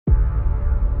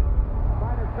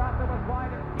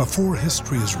Before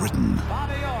history is written,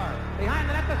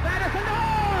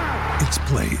 it's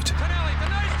played.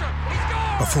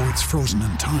 Before it's frozen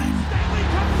in time,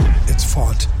 it's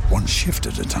fought one shift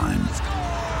at a time.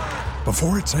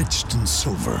 Before it's etched in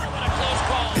silver,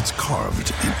 it's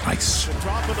carved in ice.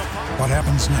 What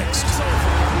happens next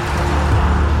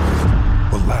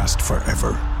will last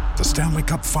forever. The Stanley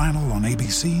Cup Final on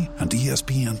ABC and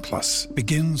ESPN Plus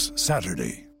begins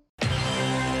Saturday.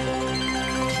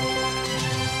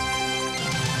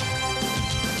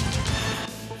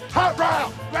 Hot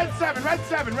route! Red 7, red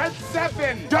 7, red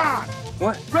 7! Don!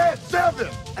 What? Red 7!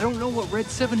 I don't know what red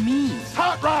 7 means.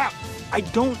 Hot route! I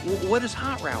don't. What is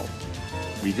hot route?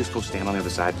 Will you just go stand on the other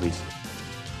side, please?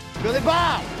 Billy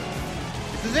Bob!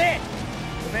 This is it!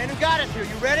 The man who got us here,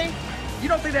 you ready? You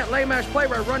don't think that lame-ass play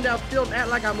where I run down field and act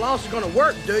like I'm lost is gonna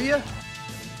work, do you?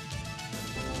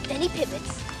 Then he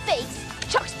pivots, fakes,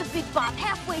 chucks the big bomb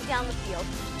halfway down the field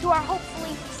to our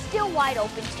hopefully still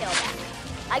wide-open tailback.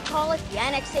 I call it the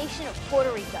annexation of Puerto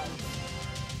Rico.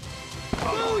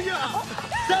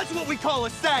 Booyah! That's what we call a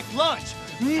sack lunch!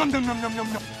 Nom, nom, nom, nom,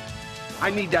 nom, nom. I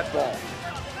need that ball.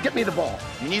 Get me the ball.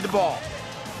 You need the ball.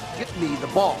 Get me the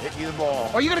ball. Get you the ball.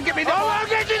 Are you gonna get me the ball? I'll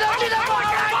get you the ball!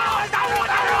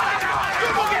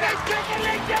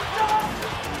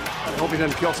 I hope he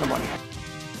doesn't kill somebody.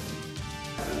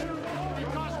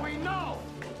 Because we know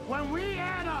when we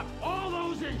add up all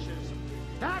those inches,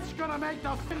 that's gonna make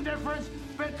the difference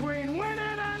between winning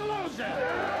and losing.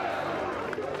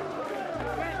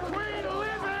 Between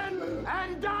living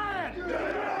and dying.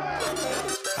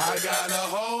 I got a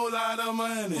whole lot of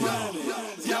money.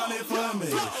 Y'all it for me.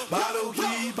 Bottle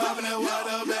keep popping that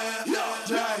water band.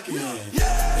 Jacking.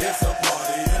 It's a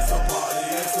party, it's a party,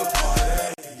 it's a party.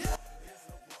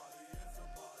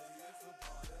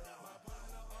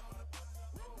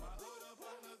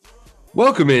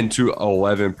 Welcome into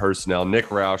 11 Personnel. Nick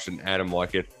Roush and Adam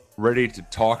Luckett ready to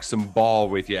talk some ball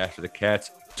with you after the Cats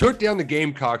took down the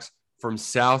Gamecocks from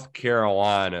South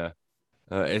Carolina.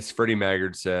 As Freddie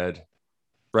Maggard said,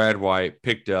 Brad White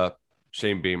picked up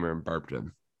Shane Beamer and burped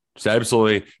him. Just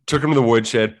absolutely took him to the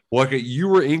woodshed. Luckett, you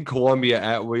were in Columbia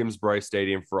at Williams-Brice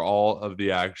Stadium for all of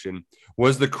the action.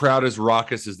 Was the crowd as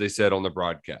raucous as they said on the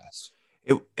broadcast?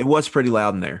 It was pretty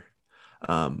loud in there.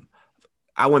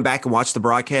 I went back and watched the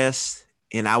broadcast,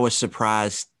 and I was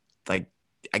surprised. Like,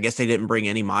 I guess they didn't bring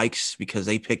any mics because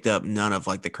they picked up none of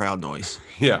like the crowd noise.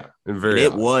 Yeah,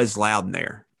 it was loud in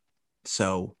there.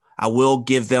 So I will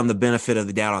give them the benefit of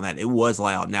the doubt on that. It was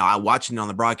loud. Now, I watched it on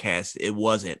the broadcast. It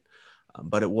wasn't,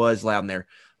 but it was loud in there.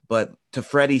 But to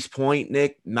Freddie's point,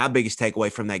 Nick, my biggest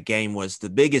takeaway from that game was the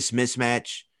biggest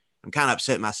mismatch. I'm kind of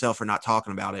upset myself for not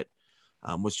talking about it.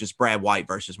 Was just Brad White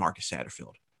versus Marcus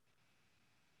Satterfield.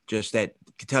 Just that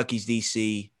Kentucky's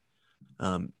DC.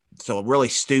 So really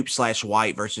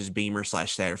Stoops/White versus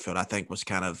Beamer/Satterfield, I think, was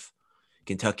kind of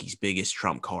Kentucky's biggest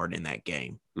trump card in that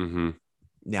game. Mm-hmm.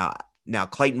 Now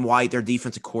Clayton White, their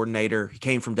defensive coordinator, he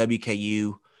came from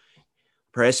WKU.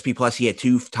 Per SP Plus, he had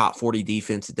 2 top 40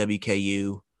 defense at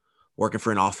WKU, working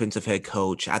for an offensive head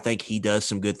coach. I think he does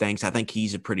some good things. I think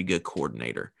he's a pretty good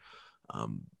coordinator.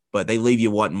 But they leave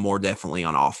you wanting more definitely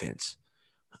on offense.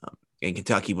 And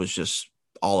Kentucky was just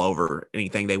all over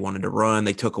anything they wanted to run.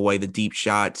 They took away the deep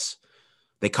shots.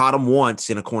 They caught them once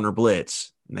in a corner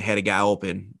blitz, and they had a guy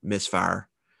open, misfire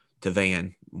to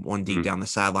Van, one deep down the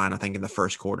sideline, I think, in the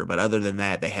first quarter. But other than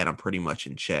that, they had them pretty much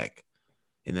in check.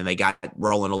 And then they got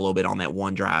rolling a little bit on that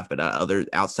one drive. But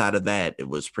outside of that, it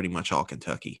was pretty much all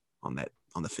Kentucky on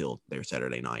the field there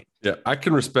Saturday night. Yeah, I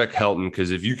can respect Helton because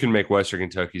if you can make Western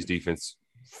Kentucky's defense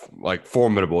like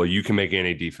formidable, you can make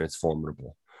any defense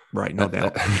formidable. Right, no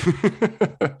doubt.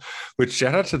 Which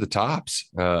shout out to the Tops.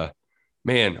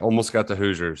 Man, almost got the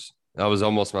Hoosiers. That was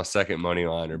almost my second money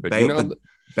liner. But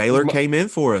Baylor came in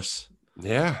for us.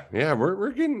 Yeah,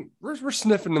 we're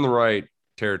sniffing in the right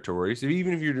territory. So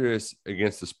even if you're just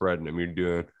against the spread and you're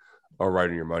doing all right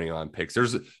in your money line picks.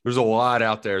 There's a lot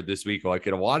out there this week, like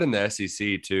a lot in the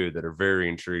SEC too, that are very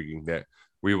intriguing that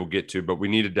we will get to. But we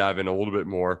need to dive in a little bit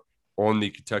more on the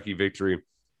Kentucky victory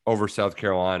over South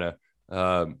Carolina.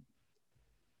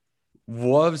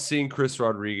 Love seeing Chris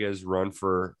Rodriguez run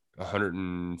for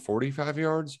 145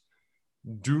 yards.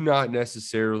 Do not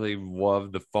necessarily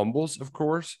love the fumbles, of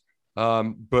course.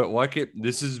 But like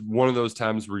this is one of those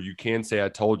times where you can say, I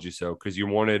told you so, because you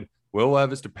wanted Will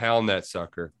Levis to pound that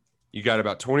sucker. You got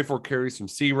about 24 carries from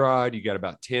C-Rod. You got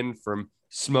about 10 from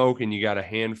Smoke, and you got a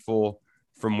handful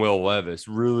from Will Levis.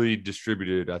 Really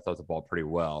distributed, I thought, the ball pretty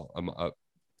well.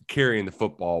 Carrying the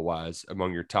football wise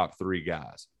among your top three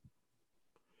guys.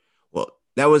 Well,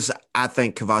 that was, I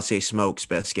think, Kavosiey Smoke's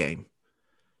best game.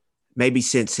 maybe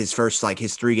since his first,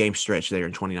 his 3-game stretch there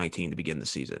in 2019 to begin the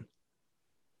season.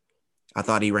 I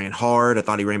thought he ran hard. I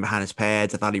thought he ran behind his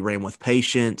pads. I thought he ran with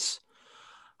patience.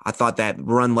 I thought that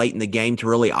run late in the game to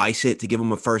really ice it, to give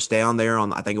him a first down there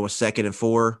on, I think it was 2nd and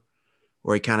 4,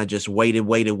 where he kind of just waited,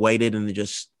 and then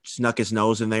just snuck his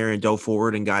nose in there and dove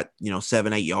forward and got,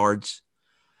 7-8 yards.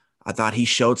 I thought he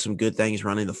showed some good things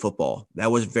running the football.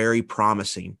 That was very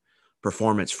promising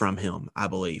performance from him, I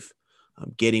believe.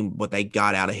 Getting what they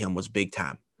got out of him was big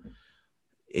time.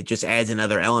 It just adds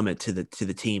another element to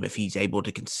the team if he's able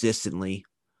to consistently,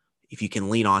 if you can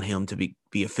lean on him to be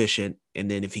efficient, and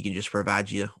then if he can just provide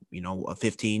you, a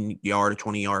 15-yard or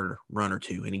 20-yard run or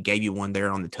two, and he gave you one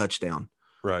there on the touchdown,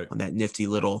 right? On that nifty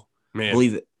little, man,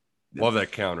 believe it. Love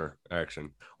that counter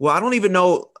action. Well, I don't even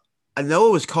know. I know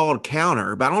it was called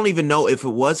counter, but I don't even know if it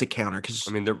was a counter because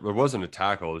there wasn't a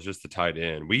tackle. It was just the tight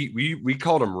end. We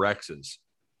called them Rexes.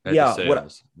 Yeah,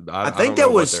 I think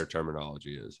that was what their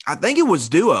terminology is. I think it was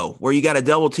duo, where you got a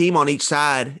double team on each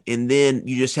side, and then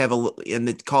you just have and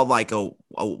it's called like a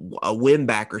win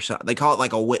back or something. They call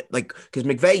it because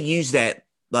McVay used that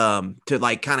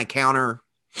to kind of counter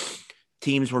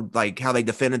teams were how they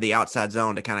defended the outside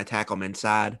zone to kind of tackle them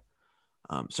inside.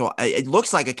 So it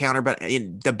looks like a counter, but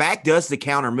the back does the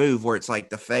counter move where it's like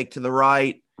the fake to the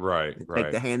right, right,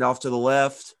 take the handoff to the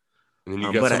left. And then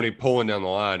you got somebody pulling down the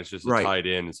line. It's just a tight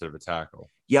end instead of a tackle.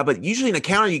 Yeah, but usually in a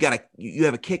counter, you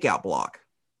have a kick out block.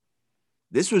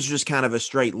 This was just kind of a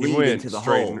straight lead into the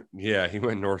hole. Yeah, he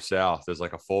went north-south as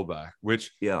like a fullback,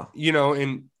 which,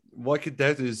 and what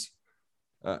that is,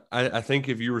 I think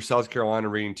if you were South Carolina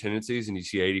reading tendencies and you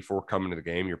see 84 coming to the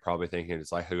game, you're probably thinking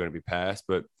it's likely going to be passed.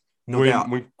 But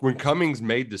when Cummings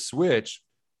made the switch,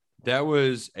 that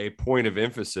was a point of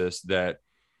emphasis that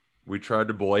we tried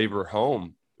to belabor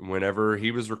home. Whenever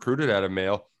he was recruited out of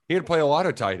Male, he had to play a lot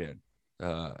of tight end.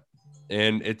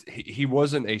 And he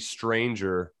wasn't a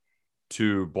stranger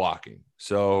to blocking.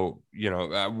 So,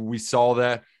 we saw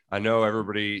that. I know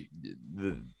everybody,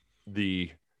 the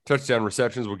touchdown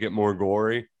receptions will get more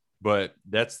glory, but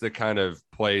that's the kind of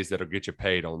plays that'll get you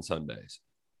paid on Sundays.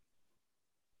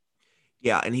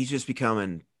 Yeah, and he's just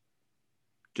becoming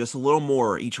just a little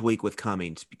more each week with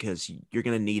Cummings because you're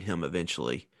going to need him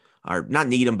eventually. Or not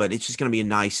need him, but it's just going to be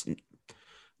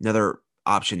another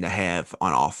option to have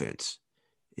on offense.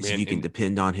 If you can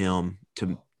depend on him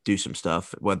to do some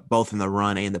stuff, both in the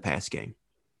run and the pass game.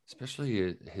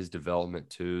 Especially his development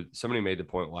too. Somebody made the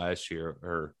point last year,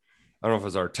 or I don't know if it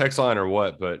was our text line or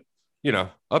what, but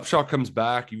Upshaw comes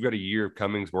back. You've got a year of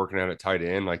Cummings working out at tight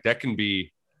end. Like that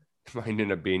might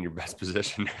end up being your best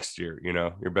position next year.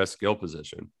 Your best skill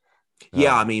position.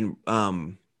 Yeah,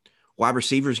 wide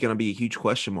receiver is going to be a huge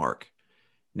question mark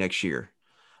next year.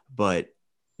 But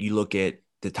you look at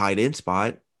the tight end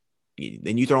spot,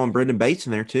 then you throw in Brendan Bates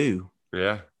in there too.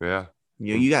 Yeah.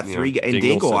 You got 3 and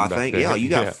Dingle, I think. Yeah, you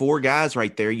got 4 guys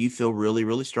right there you feel really,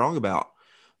 really strong about.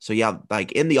 So, yeah,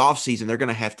 in the offseason, they're going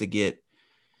to have to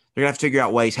figure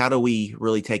out ways, how do we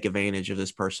really take advantage of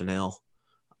this personnel?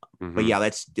 Mm-hmm. But, yeah,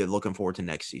 that's looking forward to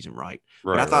next season, right?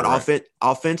 But I thought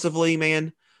offensively,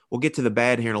 man, we'll get to the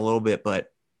bad here in a little bit, but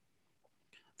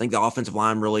I think the offensive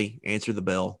line really answered the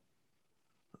bell.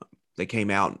 They came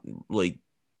out and really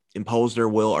imposed their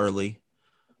will early,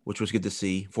 which was good to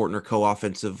see. Fortner,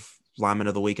 co-offensive lineman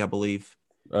of the week, I believe.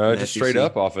 Just straight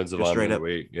up offensive lineman of the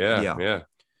week. Yeah.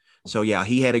 So, yeah,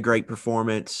 he had a great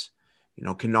performance.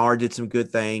 Kennard did some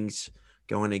good things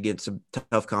going against some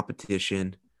tough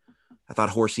competition. I thought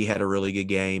Horsey had a really good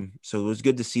game. So it was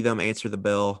good to see them answer the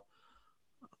bell.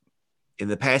 In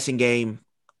the passing game,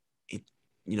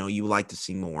 you would like to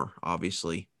see more,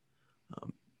 obviously.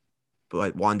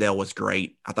 But Wandale was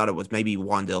great. I thought it was maybe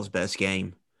Wandale's best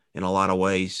game in a lot of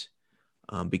ways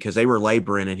because they were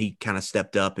laboring and he kind of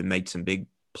stepped up and made some big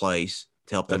plays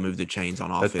to help them move the chains on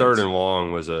offense. That 3rd and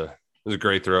long was a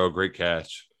great throw, great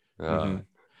catch.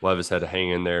 Levis had to hang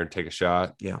in there and take a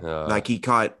shot. Yeah, he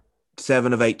caught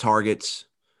 7 of 8 targets.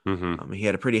 Mm-hmm. He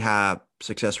had a pretty high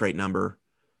success rate number.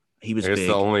 He was big.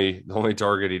 The only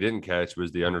target he didn't catch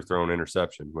was the underthrown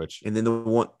interception, and then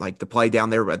the play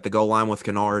down there at the goal line with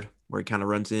Kennard where he kind of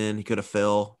runs in, he could have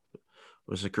fell. It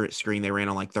was a screen they ran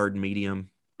on 3rd and medium,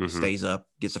 stays up,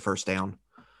 gets the first down.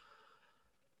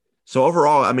 So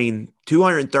overall,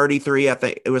 233, I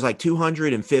think it was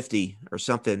 250 or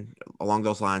something along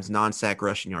those lines, non-sack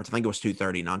rushing yards. I think it was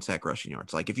 230 non-sack rushing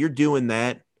yards. If you're doing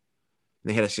that, and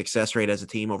they had a success rate as a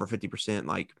team over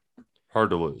 50%, hard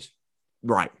to lose.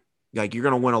 Right. You're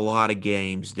going to win a lot of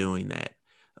games doing that.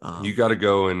 You got to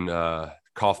go and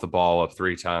cough the ball up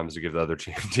 3 times to give the other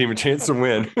team a chance to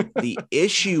win. The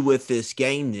issue with this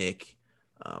game, Nick,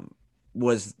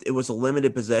 was a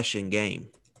limited possession game.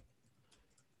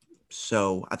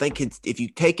 So I think if you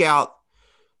take out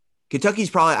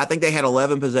Kentucky's I think they had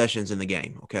 11 possessions in the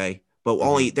game. Okay. But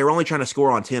they're only trying to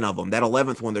score on 10 of them. That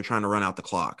 11th one, they're trying to run out the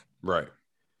clock. Right.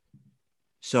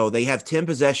 So they have 10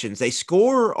 possessions. They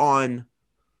score on,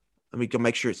 let me go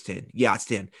make sure it's 10. Yeah, it's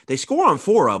 10. They score on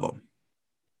 4 of them.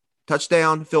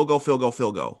 Touchdown, field goal, field goal,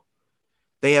 field goal.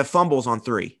 They have fumbles on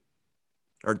 3.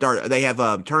 Or they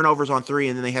have turnovers on 3,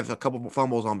 and then they have a couple of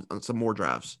fumbles on some more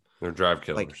drives. They're drive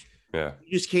killers. Yeah.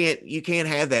 You can't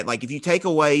have that. Like, if you take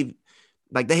away,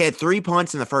 like, they had 3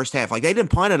 punts in the first half. Like, they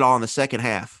didn't punt at all in the second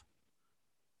half.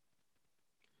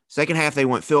 Second half, they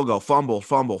went field goal, fumble,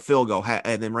 field goal,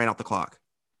 and then ran out the clock.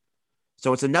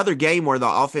 So it's another game where the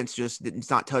offense it's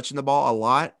not touching the ball a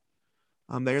lot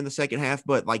there in the second half.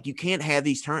 But, like, you can't have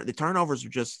these the turnovers are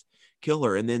just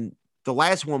killer. And then the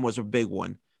last one was a big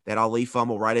one, that Ali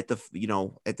fumble right at the 50.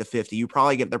 They're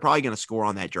probably going to score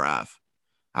on that drive,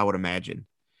 I would imagine.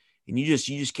 And you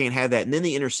just can't have that. And then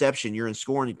the interception, you're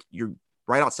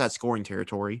right outside scoring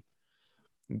territory.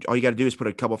 All you got to do is put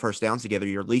a couple first downs together.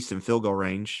 You're at least in field goal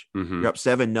range. Mm-hmm. You're up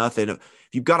 7-0. If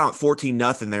you got on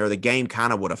 14-0 there, the game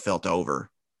kind of would have felt over.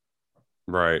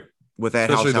 Right. With that,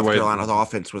 how South Carolina's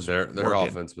offense was their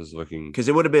offense was looking, because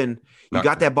it would have been you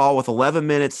got that ball with 11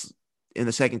 minutes in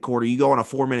the second quarter. You go on a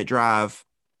 4-minute drive,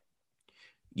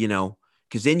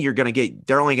 because then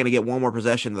they're only going to get one more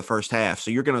possession in the first half.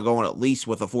 So you're going to go on at least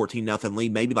with a 14-0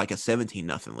 lead, maybe like a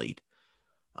 17-0 lead,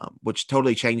 which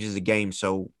totally changes the game.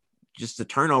 So just the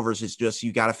turnovers is just,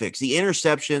 you got to fix the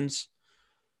interceptions.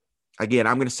 Again,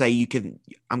 I'm going to say you're going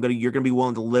to be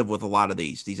willing to live with a lot of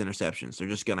these interceptions. They're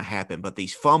just going to happen. But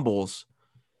these fumbles,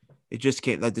 it just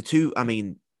can't. Like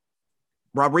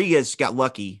Rodriguez got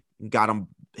lucky and got him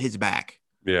his back.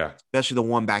 Yeah. Especially the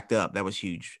one backed up. That was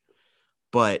huge.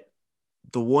 But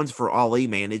the ones for Ali,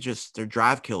 man, they're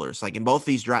drive killers. Like in both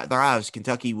these drives,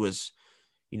 Kentucky was,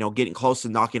 getting close to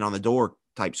knocking on the door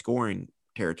type scoring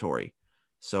territory.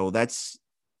 So that's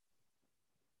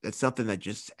something that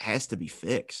just has to be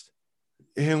fixed.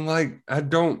 And we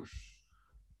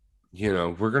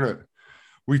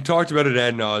talked about it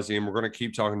ad nauseum. We're going to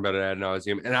keep talking about it ad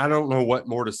nauseum. And I don't know what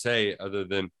more to say other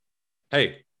than,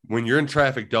 hey, when you're in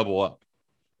traffic, double up.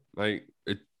 Like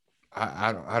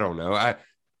I don't know.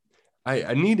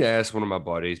 I need to ask one of my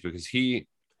buddies, because he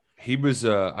was,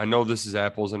 I know this is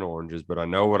apples and oranges, but I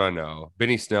know what I know.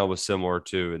 Benny Snell was similar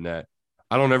too, in that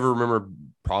I don't ever remember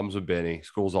problems with Benny,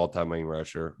 school's all-time leading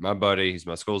rusher. My buddy, he's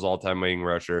my school's all-time leading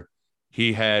rusher.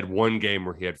 He had one game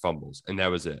where he had fumbles, and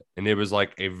that was it. And it was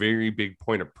like a very big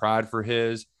point of pride for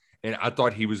his. And I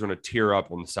thought he was going to tear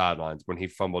up on the sidelines when he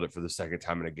fumbled it for the second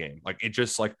time in a game. Like, it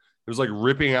was like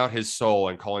ripping out his soul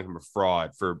and calling him a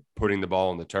fraud for putting the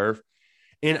ball on the turf.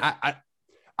 And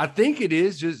I think it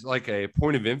is just like a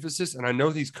point of emphasis. And I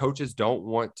know these coaches don't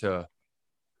want to,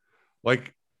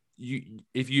 like,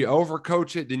 if you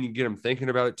overcoach it, then you get them thinking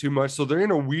about it too much. So they're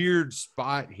in a weird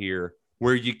spot here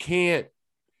where you can't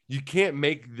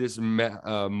make this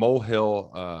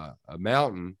molehill a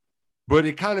mountain, but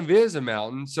it kind of is a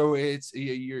mountain. So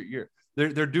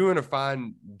they're doing a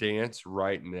fine dance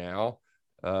right now,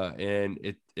 and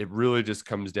it really just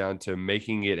comes down to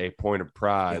making it a point of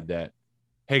pride that,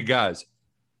 hey guys,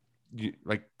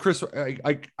 like Chris,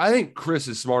 I think Chris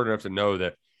is smart enough to know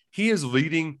that he is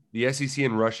leading the SEC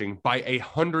in rushing by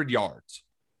 100 yards.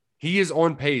 He is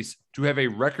on pace to have a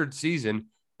record season,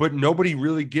 but nobody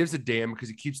really gives a damn because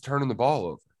he keeps turning the ball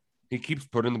over. He keeps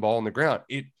putting the ball on the ground.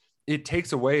 It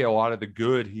takes away a lot of the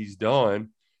good he's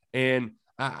done. And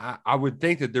I would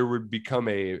think that there would become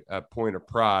a point of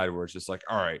pride where it's just like,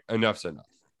 all right, enough's enough.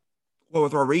 Well,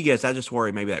 with Rodriguez, I just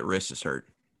worry maybe that wrist is hurt,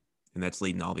 and that's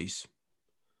leading all these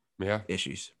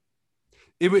issues.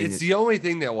 It's the only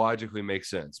thing that logically makes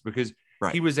sense, because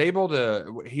he was able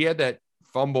to – he had that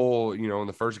fumble, in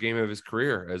the first game of his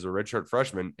career as a redshirt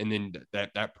freshman, and then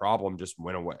that problem just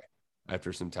went away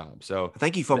after some time. So I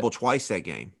think he fumbled twice that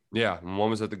game. Yeah, and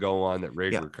one was at the goal line that Ray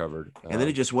recovered. And then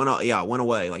it just went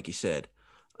away, like you said.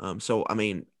 So, I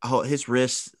mean, his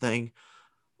wrist thing,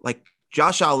 like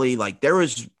Josh Ali, like there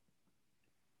was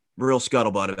real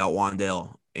scuttlebutt about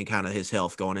Wan'Dale and kind of his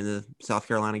health going into the South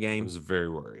Carolina game. I was very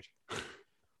worried.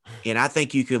 And I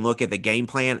think you can look at the game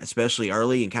plan, especially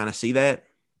early, and kind of see that.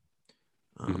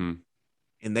 And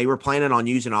they were planning on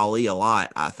using Ali a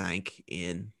lot, I think.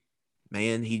 And,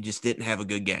 man, he just didn't have a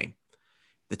good game.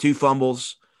 The 2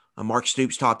 fumbles, Mark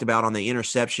Stoops talked about on the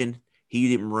interception, he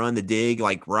didn't run the dig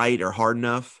like right or hard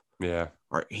enough. Yeah.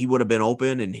 Or he would have been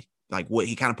open, and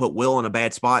he kind of put Will in a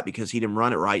bad spot because he didn't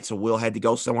run it right. So Will had to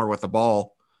go somewhere with the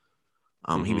ball.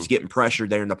 He was getting pressured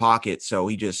there in the pocket. So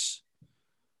he just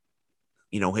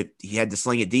he had to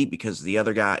sling it deep because the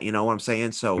other guy, you know what I'm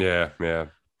saying? So yeah.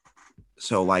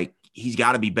 So like he's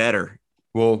got to be better.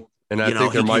 Well, and I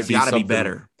think there might be something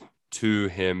better to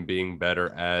him being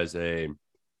better as a,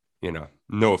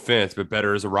 no offense, but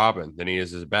better as a Robin than he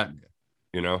is as a Batman.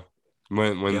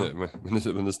 When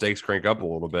the stakes crank up a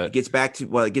little bit, it gets back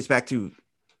to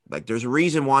like there's a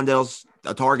reason Wan'Dale's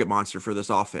a target monster for this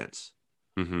offense,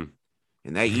 and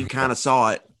that you kind of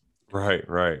saw it right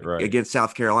against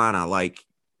South Carolina. Like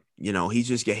he's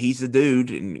the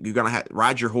dude, and you're gonna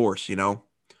ride your horse.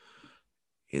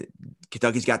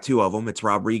 Kentucky's got two of them. It's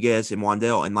Rodriguez and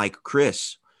Wan'Dale, and like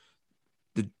Chris,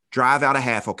 the drive out of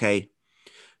half. Okay.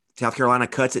 South Carolina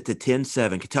cuts it to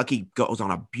 10-7. Kentucky goes on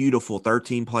a beautiful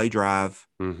 13-play drive.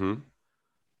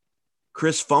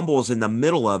 Chris fumbles in the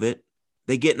middle of it.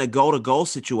 They get in a goal-to-goal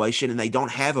situation, and they don't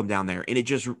have him down there. And it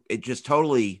just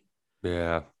totally –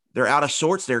 yeah, they're out of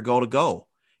sorts there goal-to-goal.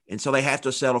 And so they have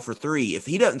to settle for 3. If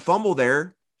he doesn't fumble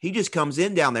there, he just comes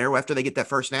in down there after they get that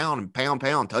first down and pound,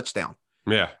 touchdown.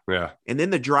 Yeah. And then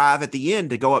the drive at the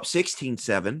end to go up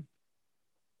 16-7.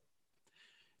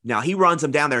 Now he runs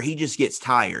them down there. He just gets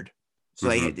tired. So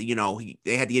they had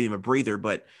to give him a breather,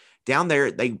 but down there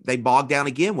they bogged down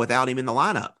again without him in the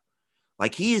lineup.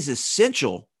 Like he is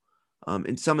essential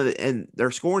in some of their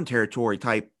scoring territory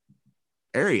type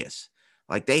areas.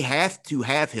 Like they have to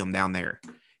have him down there.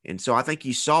 And so I think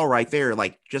you saw right there,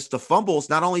 like just the fumbles,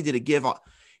 not only did it give,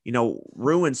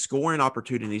 ruin scoring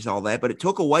opportunities, all that, but it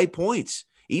took away points,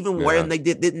 even when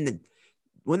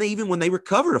they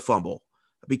recovered a fumble.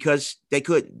 Because they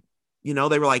could, they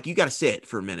were like, you got to sit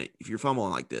for a minute. If you're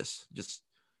fumbling like this, just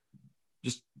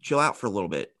chill out for a little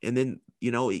bit. And then,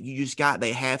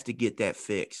 they have to get that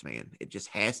fixed, man. It just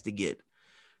has to get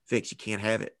fixed. You can't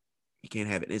have it.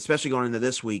 And especially going into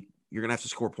this week, you're going to have to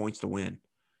score points to win.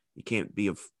 You can't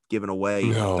be giving away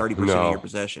 30% of your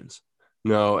possessions.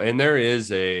 No. And there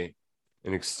is an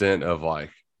extent of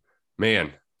like,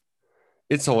 man,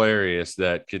 it's hilarious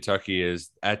that Kentucky is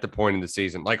at the point in the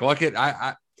season. Like, look at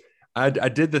I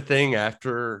did the thing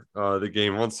after the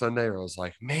game on Sunday where I was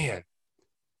like, man,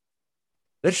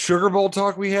 that Sugar Bowl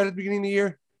talk we had at the beginning of the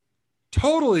year,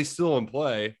 totally still in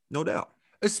play. No doubt.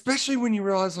 Especially when you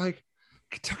realize like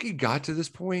Kentucky got to this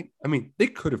point. I mean, they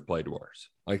could have played worse.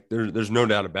 Like there's no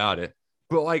doubt about it.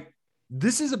 But like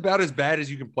this is about as bad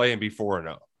as you can play and be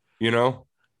 4-0,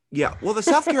 Yeah, well, the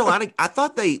South Carolina, I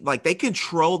thought they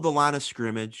controlled the line of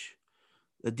scrimmage.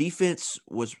 The defense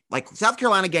was like South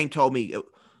Carolina game told me.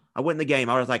 I went in the game.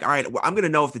 I was like, all right, I'm going to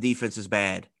know if the defense is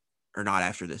bad or not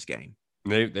after this game.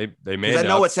 They made. I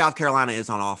know what South Carolina is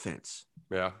on offense.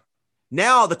 Yeah.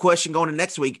 Now the question going to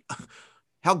next week: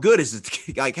 how good is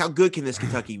it? Like, how good can this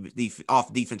Kentucky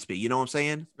defense be? You know what I'm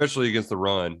saying? Especially against the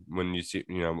run when you see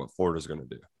what Florida's going to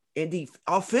do. And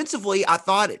offensively, I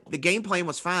thought the game plan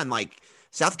was fine. Like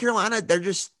South Carolina, they're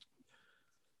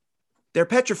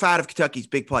petrified of Kentucky's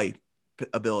big play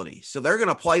ability. So they're going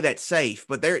to play that safe,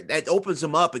 but that opens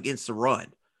them up against the run.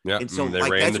 Yeah. And so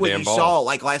that's what you saw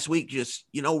like last week, just,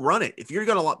 run it. If you're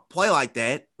going to play like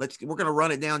that, we're going to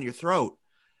run it down your throat.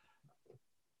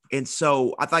 And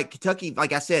so I thought Kentucky,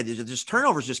 like I said, just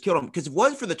turnovers just killed them because if it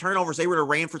wasn't for the turnovers, they would have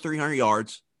ran for 300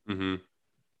 yards. Mm-hmm.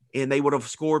 And they would have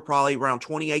scored probably around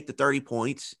 28 to 30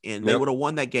 points and they would have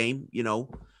won that game, You're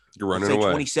running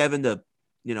away. 27 to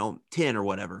 10 or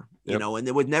whatever, and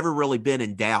it would never really been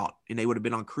in doubt, and they would have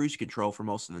been on cruise control for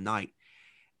most of the night.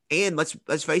 And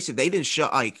let's face it, they didn't show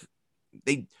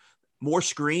more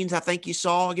screens. I think you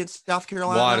saw against South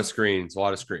Carolina. A lot of screens.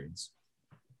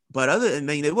 But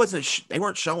they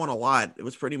weren't showing a lot. It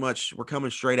was pretty much we're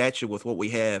coming straight at you with what we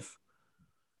have.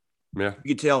 Yeah,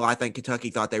 you could tell. I think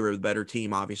Kentucky thought they were the better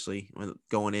team, obviously,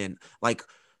 going in. Like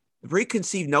the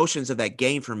preconceived notions of that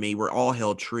game for me were all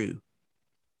held true.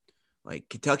 Like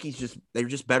Kentucky's they're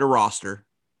just better roster.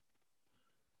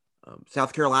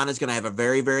 South Carolina's going to have a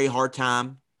very, very hard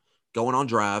time going on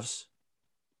drives.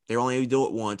 They're only going to do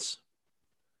it once.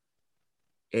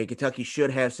 And Kentucky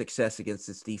should have success against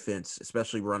this defense,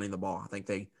 especially running the ball. I think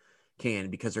they can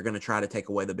because they're going to try to take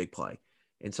away the big play.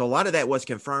 And so a lot of that was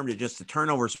confirmed that just the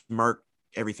turnovers muddies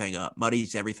everything up.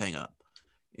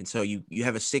 And so you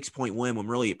have a 6-point win when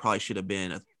really it probably should have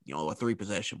been a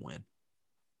 3-possession win.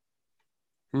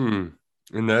 And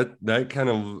that kind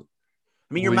of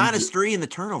I mean, you're -3 in the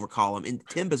turnover column in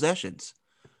 10 possessions.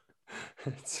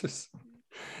 It's just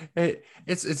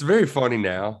it's very funny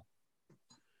now.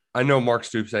 I know Mark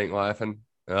Stoops ain't laughing,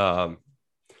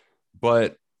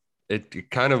 but it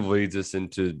kind of leads us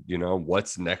into,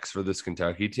 what's next for this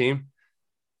Kentucky team.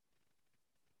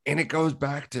 And it goes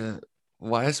back to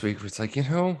last week where it's like,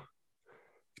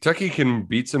 Kentucky can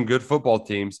beat some good football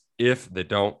teams if they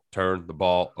don't turn the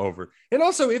ball over. And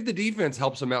also if the defense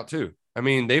helps them out too. I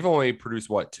mean, they've only produced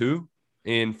 2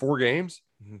 in 4 games.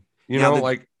 You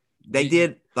know, they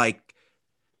did like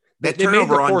that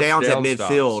turnover on downs at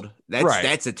midfield.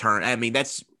 That's a turn. I mean,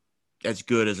 that's as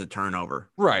good as a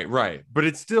turnover. Right. But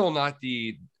it's still not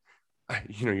the,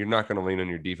 you're not going to lean on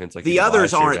your defense like the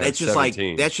others aren't. It's just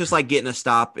 17. That's just like getting a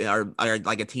stop or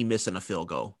like a team missing a field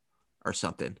goal or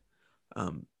something.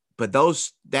 But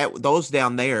those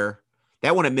down there,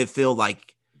 that one at midfield,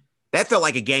 like that felt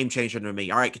like a game changer to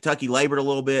me. All right, Kentucky labored a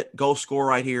little bit, goal score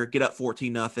right here, get up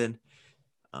 14-0.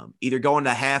 Either go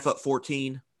into half up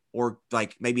 14 or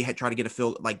like maybe try to get a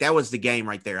field. Like that was the game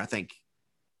right there. I think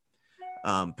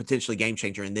potentially game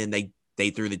changer. And then they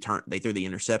threw the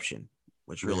interception,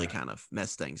 which really kind of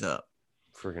messed things up.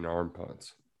 Freaking arm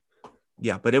punts.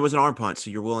 Yeah, but it was an arm punt,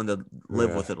 so you're willing to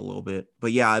live with it a little bit.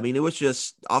 But yeah, I mean, it was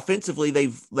just offensively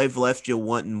they've left you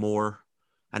wanting more.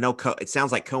 I know it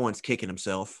sounds like Cohen's kicking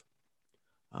himself,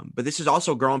 but this is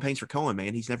also growing pains for Cohen,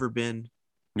 man. He's never been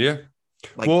an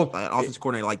offensive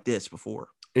coordinator like this before.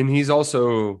 And he's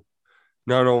also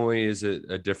not only is it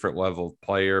a different level of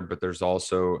player, but there's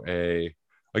also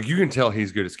you can tell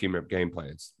he's good at scheming up game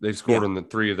plans. They've scored on the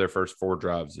 3 of their first 4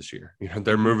 drives this year.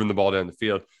 They're moving the ball down the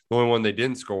field. The only one they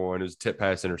didn't score on is tip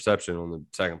pass interception on the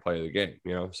second play of the game.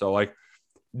 So like,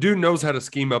 dude knows how to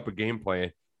scheme up a game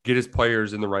plan, get his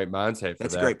players in the right mindset.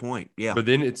 That's a great point. Yeah. But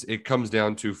then it comes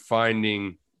down to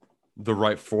finding the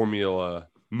right formula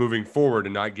moving forward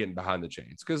and not getting behind the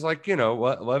chains. Because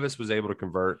Levis was able to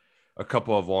convert a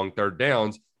couple of long third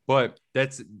downs, but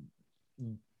they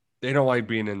don't like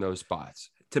being in those spots.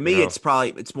 To me,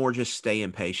 it's more just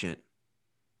staying patient.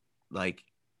 Like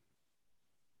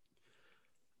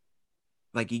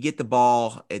you get the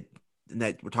ball and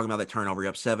that we're talking about that turnover, you're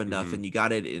up 7-0. You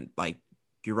got it in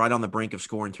you're right on the brink of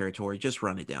scoring territory. Just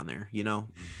run it down there,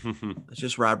 Let's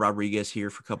just ride Rodriguez here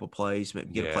for a couple plays,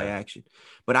 maybe get a play action.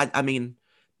 But I mean,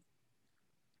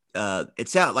 it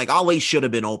sounded like Ali should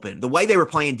have been open. The way they were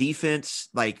playing defense,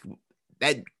 like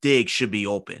that dig should be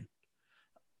open.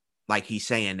 Like he's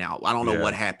saying now, I don't know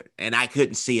what happened, and I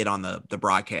couldn't see it on the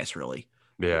broadcast really.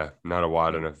 Yeah, not a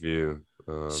wide enough view.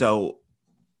 So,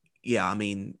 yeah, I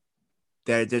mean,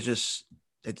 they're just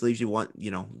it leaves you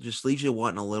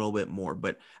wanting a little bit more.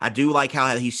 But I do like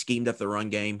how he schemed up the run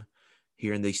game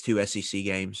here in these 2 SEC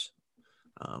games.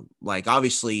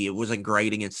 Obviously, it wasn't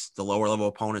great against the lower level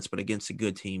opponents, but against the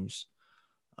good teams,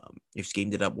 you've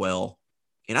schemed it up well.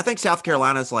 And I think South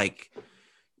Carolina's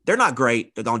they're not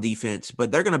great on defense,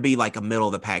 but they're going to be like a middle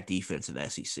of the pack defense in the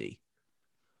SEC.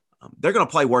 They're going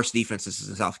to play worse defenses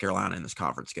than South Carolina in this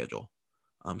conference schedule.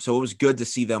 So it was good to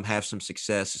see them have some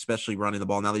success, especially running the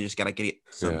ball. Now they just got to get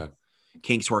some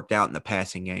kinks worked out in the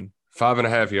passing game.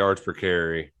 5.5 yards per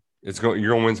carry. You're going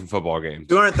to win some football games.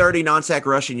 230 non-sack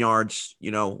rushing yards,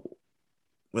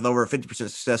 with over a 50%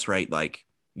 success rate.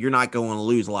 You're not going to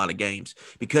lose a lot of games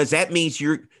because that means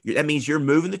you're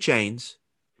moving the chains.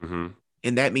 Mm-hmm.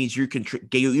 And that means you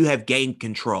have game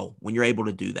control when you're able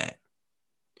to do that.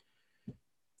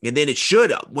 And then it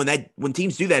should, when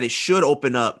teams do that, it should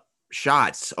open up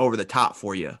shots over the top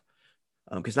for you.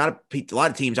 Because a lot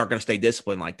of teams aren't going to stay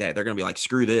disciplined like that. They're going to be like,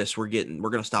 screw this. We're going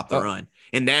to stop the run.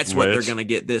 And that's what they're going to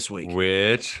get this week.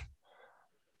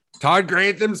 Todd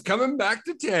Grantham's coming back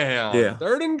to town. Yeah.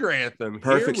 3rd and Grantham.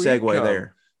 Perfect segue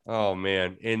there. Oh,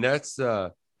 man. And that's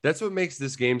what makes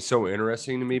this game so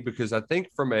interesting to me, because I think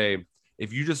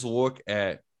if you just look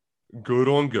at good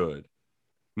on good,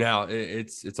 now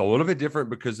it's a little bit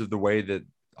different because of the way that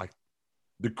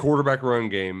the quarterback run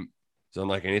game is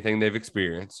unlike anything they've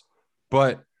experienced.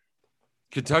 But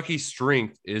Kentucky's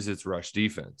strength is its rush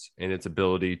defense and its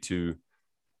ability to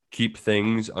keep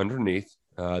things underneath.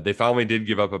 They finally did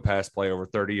give up a pass play over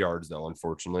 30 yards, though,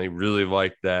 unfortunately. Really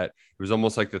liked that. It was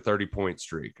almost like the 30-point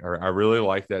streak. I really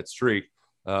like that streak.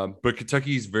 But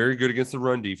Kentucky's very good against the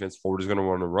run defense. Florida's going to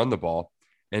want to run the ball.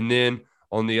 And then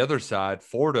on the other side,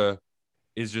 Florida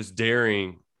is just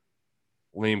daring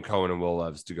Liam Cohen and Will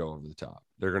Levis to go over the top.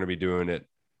 They're going to be doing it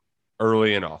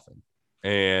early and often.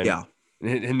 And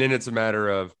then it's a matter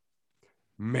of,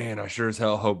 man, I sure as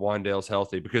hell hope Wandale's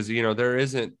healthy, because, there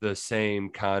isn't the same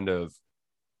kind of,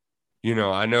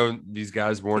 I know these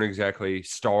guys weren't exactly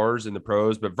stars in the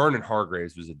pros, but Vernon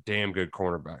Hargraves was a damn good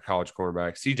cornerback, college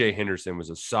cornerback. CJ Henderson was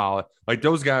a solid,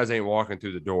 those guys ain't walking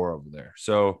through the door over there.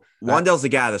 So Wandale's the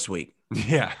guy this week.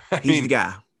 Yeah. He's the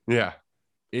guy. Yeah.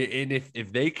 And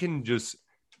if they can just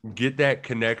get that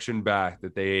connection back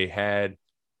that they had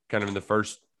kind of in the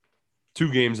first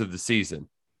 2 games of the season,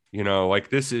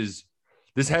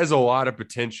 this has a lot of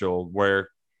potential where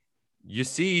you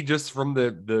see just from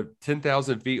the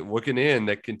 10,000 feet looking in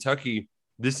that Kentucky,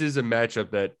 this is a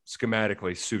matchup that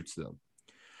schematically suits them.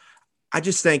 I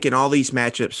just think in all these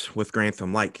matchups with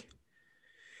Grantham, like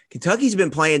Kentucky's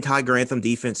been playing Ty Grantham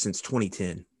defense since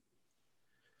 2010.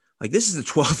 Like this is the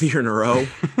 12th year in a row.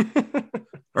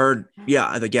 Or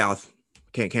yeah, the Gal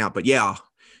can't count, but yeah,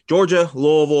 Georgia,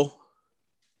 Louisville.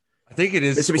 I think it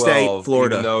is Mississippi 12, State,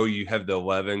 Florida. Even though you have the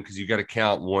 11 because you got to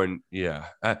count one. Yeah,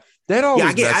 that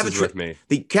always messes with me.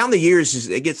 The count the years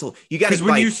it gets you got because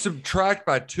when you subtract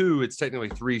by 2, it's technically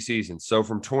 3 seasons. So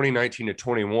from 2019 to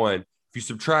 21, if you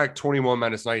subtract 21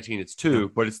 minus 19, it's 2,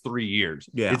 but it's 3 years.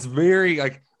 Yeah, it's very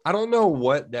like I don't know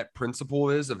what that principle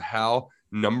is of how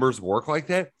numbers work like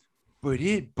that, but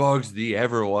it bugs the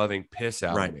ever-loving piss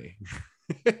out of me.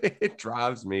 It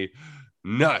drives me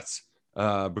nuts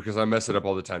because I mess it up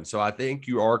all the time. So I think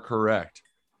you are correct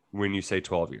when you say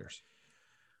 12 years.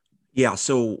 Yeah.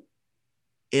 So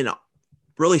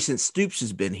really since Stoops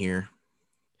has been here,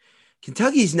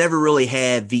 Kentucky's never really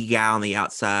had the guy on the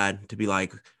outside to be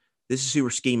like, this is who we're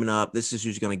scheming up. This is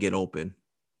who's going to get open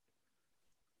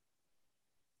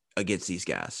against these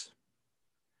guys.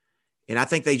 And I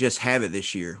think they just have it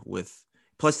this year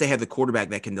plus they have the quarterback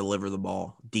that can deliver the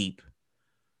ball deep.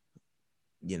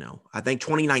 I think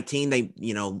 2019,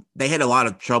 they had a lot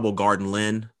of trouble guarding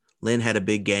Lynn. Lynn had a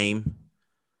big game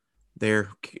there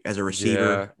as a receiver.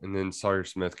 Yeah, and then Sawyer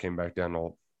Smith came back down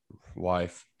to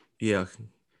life. Yeah,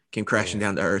 came crashing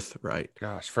down to earth, right?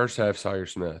 Gosh, first half Sawyer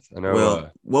Smith. I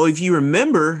know. Well, if you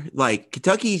remember, like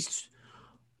Kentucky's,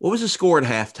 what was the score at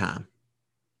halftime?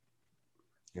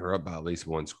 You were up by at least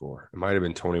one score. It might have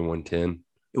been 21-10.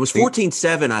 It was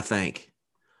 14-7, I think.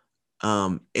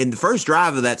 In the first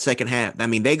drive of that second half, I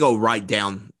mean, they go right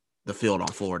down the field on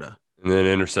Florida. And then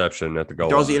interception at the goal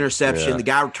throws line. The interception. Yeah. The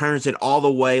guy turns it all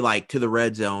the way like to the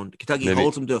red zone. Kentucky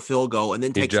holds him to a field goal and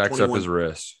then takes jacks up his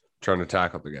wrist trying to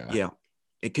tackle the guy. Yeah.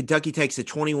 And Kentucky takes a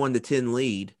 21-10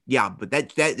 lead. Yeah, but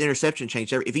that interception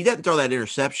changed everything. If he doesn't throw that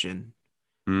interception,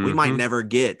 we might never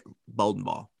get Bolden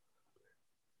ball.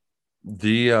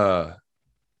 The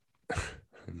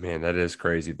man, that is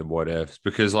crazy, the what ifs,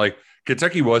 because like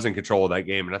Kentucky was in control of that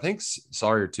game. And I think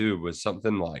Sawyer too was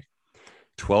something like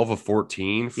 12 of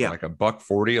 14 for like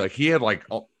 $140. Like he had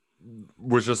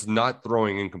was just not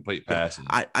throwing incomplete passes.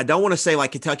 I don't want to say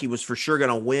like Kentucky was for sure going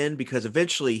to win because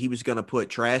eventually he was going to put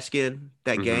Trask in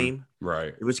that game.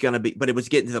 Right. It was going to be, but it was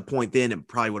getting to the point then it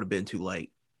probably would have been too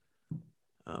late.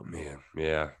 Man.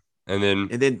 Yeah. And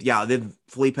then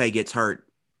Felipe gets hurt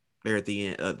there at the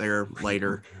end, there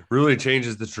later. Really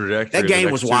changes the trajectory. That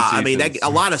game was wild. I mean, a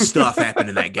lot of stuff happened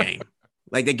in that game.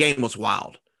 Like the game was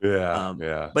wild. Yeah.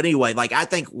 Yeah. But anyway, like I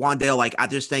think Wandale, like I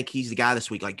just think he's the guy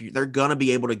this week. Like they're gonna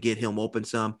be able to get him open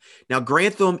some. Now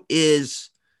Grantham is,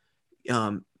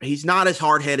 he's not as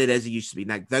hard headed as he used to be.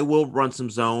 Now they will run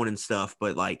some zone and stuff,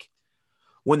 but like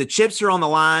when the chips are on the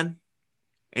line,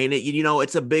 and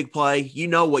it's a big play, you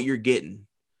know what you're getting.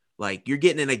 Like you're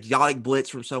getting an exotic blitz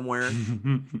from somewhere,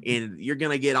 and you're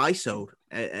gonna get ISO'd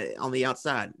on the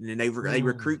outside. And they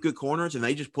recruit good corners, and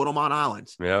they just put them on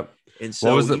islands. Yep. And so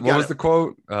what was the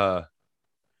quote? For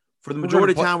the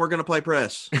majority of the time, we're gonna play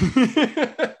press.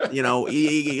 That's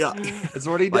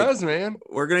what he does, man.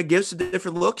 We're gonna give some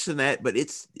different looks in that, but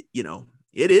it's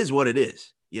it is what it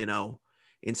is. And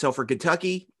so for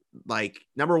Kentucky, like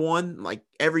number one, like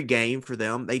every game for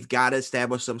them, they've got to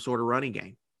establish some sort of running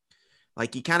game.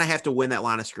 Like you kind of have to win that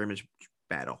line of scrimmage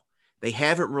battle. They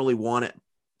haven't really won it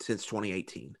since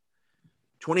 2018.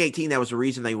 2018, that was the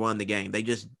reason they won the game. They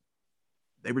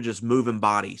were just moving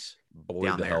bodies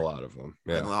down the hell out of them,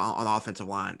 on the offensive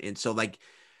line. And so like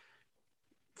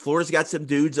Florida's got some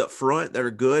dudes up front that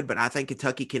are good, but I think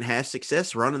Kentucky can have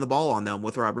success running the ball on them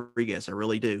with Rodriguez. I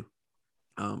really do.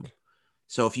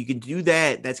 So if you can do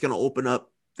that, that's going to open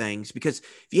up things, because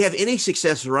if you have any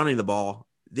success running the ball,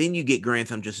 then you get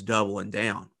Grantham just doubling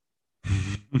down.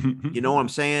 You know what I'm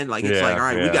saying? Like, it's like, all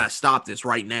right, we got to stop this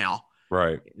right now.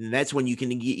 Right. And that's when you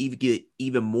can get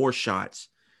even more shots.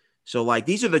 So, like,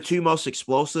 these are the two most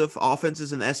explosive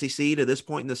offenses in the SEC to this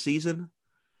point in the season.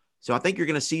 So I think you're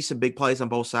going to see some big plays on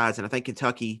both sides. And I think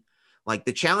Kentucky, like,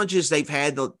 the challenges they've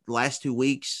had the last 2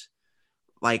 weeks,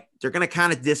 like, they're going to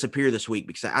kind of disappear this week,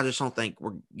 because I just don't think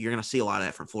you're going to see a lot of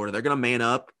that from Florida. They're going to man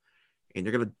up, and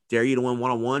they're going to dare you to win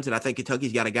one-on-ones. And I think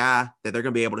Kentucky's got a guy that they're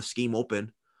going to be able to scheme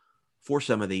open for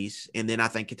some of these. And then I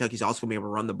think Kentucky's also going to be able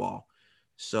to run the ball.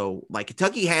 So, like,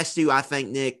 Kentucky has to, I think,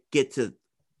 Nick, get to,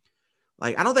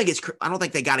 like, I don't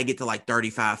think they got to get to like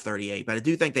 35, 38, but I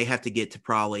do think they have to get to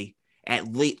probably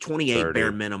at least 28 30,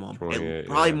 bare minimum.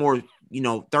 Probably more,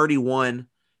 31,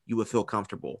 you would feel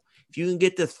comfortable. If you can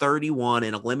get to 31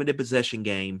 in a limited possession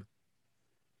game,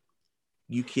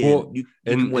 you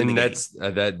can win the that's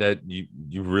that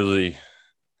you really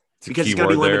because it's going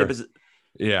to be limited.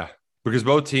 Yeah, because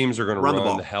both teams are going to run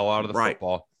the hell out of the right.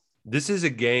 football. This is a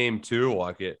game too.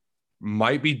 Like it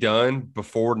might be done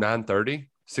before 9:30,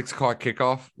 6 o'clock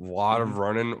kickoff. A lot of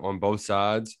running on both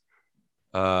sides.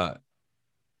 The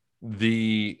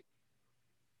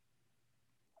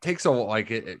takes a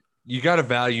like it. You got to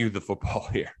value the football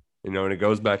here, and it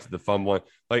goes back to the fumbling,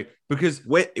 like because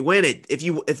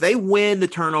if they win the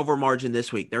turnover margin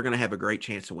this week, they're going to have a great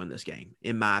chance to win this game,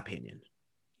 in my opinion.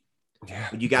 Yeah,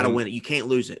 but you got to win it. You can't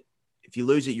lose it. If you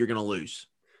lose it, you're going to lose.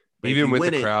 But even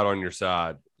with the crowd on your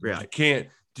side, yeah, you can't.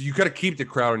 You got to keep the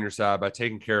crowd on your side by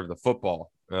taking care of the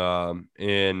football,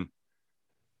 and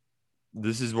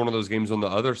this is one of those games on the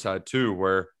other side too,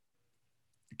 where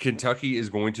Kentucky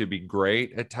is going to be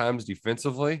great at times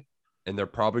defensively, and they're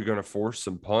probably going to force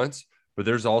some punts, but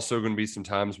there's also going to be some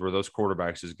times where those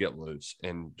quarterbacks just get loose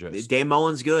and just. Dan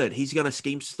Mullen's good. He's going to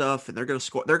scheme stuff, and they're going to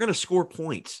score. They're going to score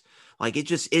points. Like it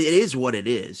is what it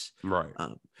is. Right.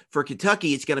 For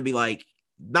Kentucky, it's going to be like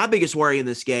my biggest worry in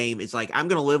this game is like I'm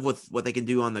going to live with what they can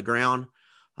do on the ground,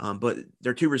 but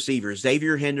they're two receivers,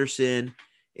 Xavier Henderson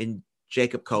and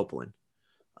Jacob Copeland.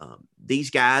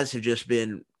 These guys have just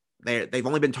been. They've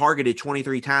only been targeted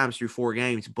 23 times through 4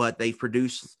 games, but they've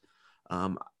produced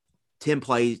 10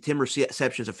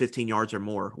 receptions of 15 yards or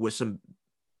more with some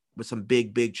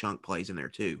big chunk plays in there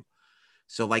too.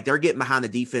 So like they're getting behind the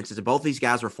defenses, and both these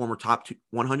guys are former top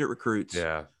 100 recruits.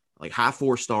 Yeah, like high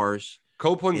 4 stars.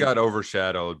 Copeland got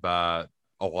overshadowed by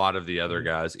a lot of the other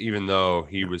guys, even though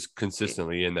he was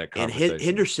consistently in that conversation. And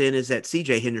Henderson is that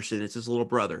CJ Henderson. It's his little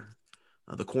brother.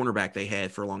 The cornerback they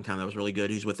had for a long time that was really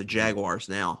good, who's with the Jaguars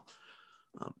now.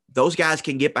 Those guys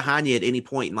can get behind you at any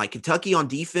point. And like Kentucky on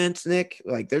defense, Nick,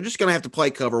 like they're just going to have to play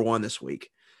cover 1 this week.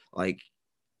 Like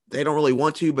they don't really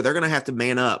want to, but they're going to have to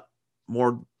man up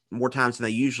more times than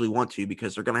they usually want to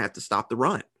because they're going to have to stop the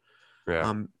run.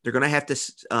 Yeah. They're going to have to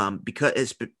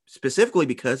specifically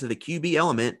because of the QB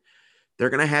element, they're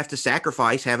going to have to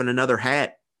sacrifice having another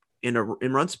hat in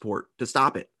run support to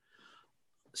stop it.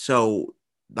 So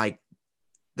like,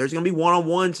 there's going to be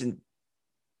one-on-ones, and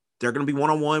they're going to be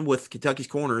one-on-one with Kentucky's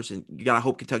corners, and you got to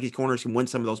hope Kentucky's corners can win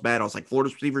some of those battles. Like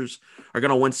Florida's receivers are going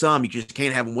to win some. You just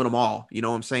can't have them win them all. You know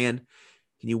what I'm saying?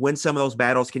 Can you win some of those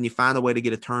battles? Can you find a way to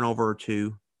get a turnover or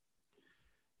two?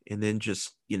 And then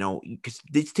just, because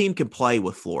this team can play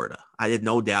with Florida. I had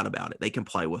no doubt about it. They can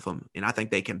play with them, and I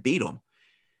think they can beat them.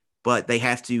 But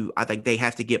I think they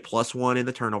have to get +1 in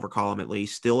the turnover column at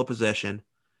least, still a possession,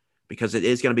 because it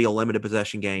is going to be a limited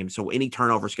possession game. So any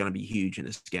turnover is going to be huge in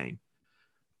this game.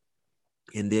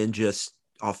 And then just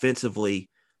offensively,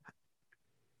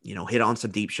 hit on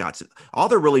some deep shots. All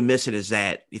they're really missing is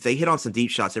that if they hit on some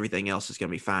deep shots, everything else is going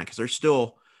to be fine because they're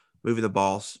still moving the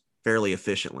balls fairly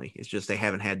efficiently. It's just they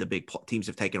haven't had the big teams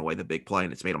have taken away the big play,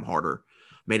 and it's made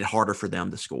it harder for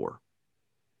them to score.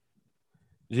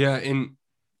 Yeah, and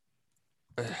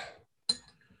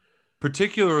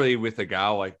particularly with a guy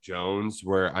like Jones,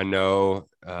 where I know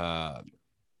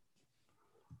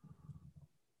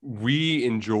we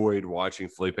enjoyed watching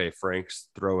Felipe Franks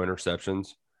throw interceptions.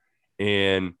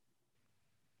 And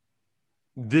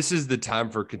this is the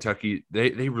time for Kentucky.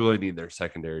 They really need their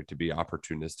secondary to be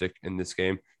opportunistic in this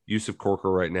game. Yusuf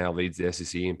Corker right now leads the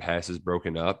SEC in passes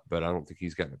broken up, but I don't think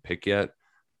he's gotten a pick yet.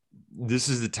 This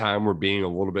is the time we're being a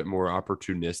little bit more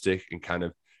opportunistic and kind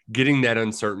of getting that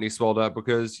uncertainty swelled up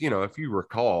because, if you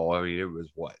recall, I mean, it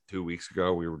was 2 weeks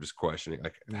ago, we were just questioning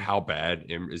how bad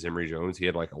is Emory Jones? He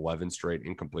had 11 straight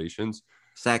incompletions.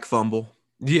 Sack fumble.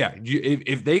 Yeah.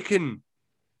 If they can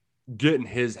get in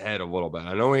his head a little bit,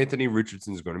 I know Anthony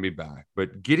Richardson is going to be back,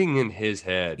 but getting in his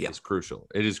head is crucial.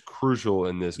 It is crucial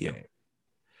in this game.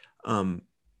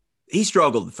 He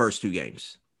struggled the first 2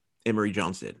 games. Emory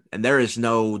Jones did. And there is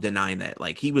no denying that.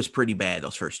 He was pretty bad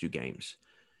those first 2 games.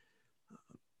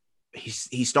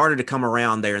 He started to come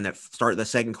around there in the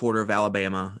second quarter of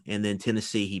Alabama, and then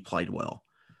Tennessee, he played well.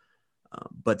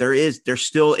 But there's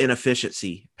still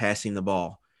inefficiency passing the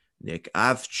ball, Nick.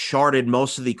 I've charted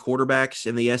most of the quarterbacks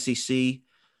in the SEC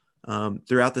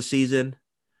throughout the season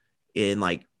in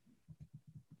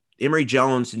Emory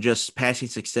Jones and just passing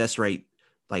success rate.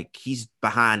 He's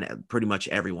behind pretty much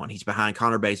everyone. He's behind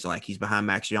Connor Bazelak. He's behind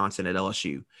Max Johnson at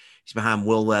LSU. He's behind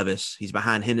Will Levis. He's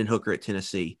behind Hendon Hooker at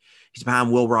Tennessee. He's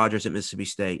behind Will Rogers at Mississippi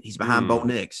State. He's behind Bo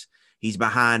Nix. He's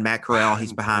behind Matt Corral.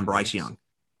 He's behind Bryce Young.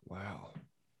 Wow.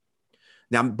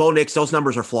 Now, Bo Nix, those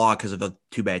numbers are flawed because of the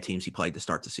 2 bad teams he played to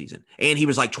start the season. And he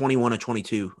was 21 and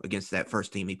 22 against that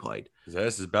first team he played. His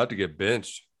ass is about to get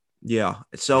benched. Yeah.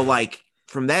 So,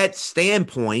 from that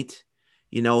standpoint,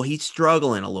 he's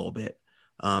struggling a little bit.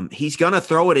 He's going to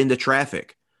throw it into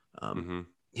traffic.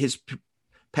 His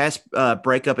pass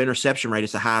breakup interception rate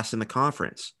is the highest in the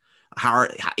conference.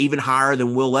 Even higher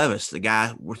than Will Levis, the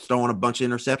guy we're throwing a bunch of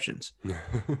interceptions.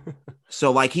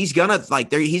 So like he's gonna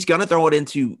throw it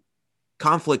into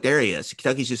conflict areas.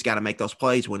 Kentucky's just got to make those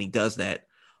plays when he does that,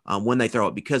 when they throw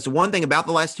it. Because the one thing about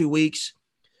the last 2 weeks,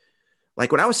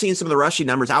 like when I was seeing some of the rushing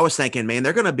numbers, I was thinking, man,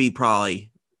 they're going to be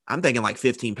I'm thinking like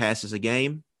 15 passes a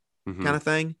game kind of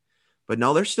thing. But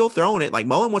no, they're still throwing it. Like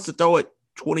Mullen wants to throw it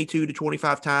 22 to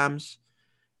 25 times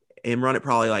and run it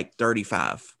probably like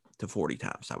 35 to 40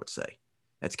 times, I would say.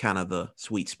 That's kind of the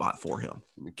sweet spot for him.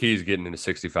 The key is getting into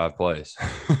 65 plays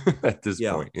at this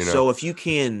point. So if you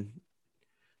can –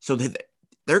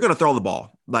 they're going to throw the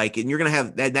ball, like, and you're going to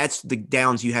have that. That's the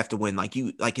downs you have to win. Like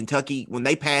Kentucky, when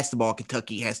they pass the ball,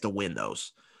 Kentucky has to win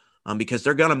those, because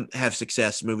they're going to have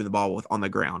success moving the ball on the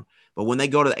ground. But when they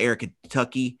go to the air,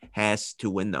 Kentucky has to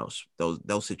win those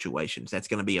situations. That's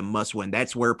going to be a must win.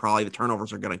 That's where probably the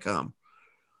turnovers are going to come.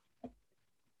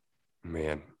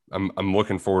 Man, I'm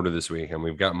looking forward to this week, and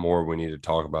we've got more we need to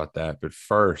talk about that. But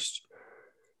first,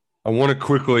 I want to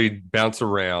quickly bounce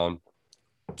around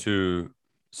to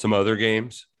some other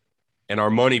games, and our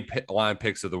money line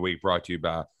picks of the week brought to you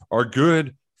by our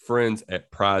good friends at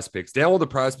Prize Picks. Download the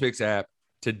Prize Picks app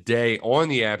today on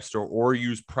the App Store, or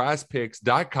use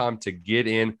prizepicks.com to get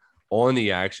in on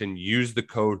the action. Use the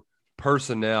code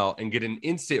PERSONNEL and get an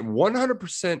instant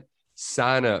 100%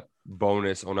 sign up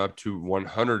bonus on up to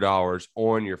 $100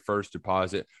 on your first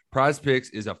deposit. Prize Picks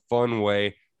is a fun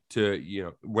way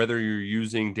to, whether you're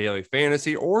using daily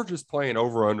fantasy or just playing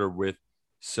over under with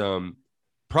some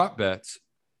prop bets,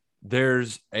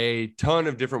 there's a ton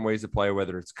of different ways to play,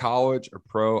 whether it's college or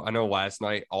pro. I know last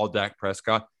night all Dak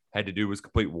Prescott had to do was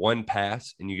complete one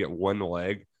pass and you get one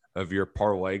leg of your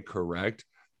parlay correct.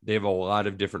 They have a lot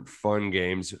of different fun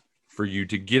games for you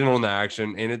to get on the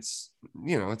action. And it's,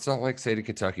 it's not like state of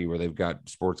Kentucky where they've got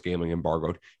sports gambling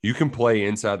embargoed. You can play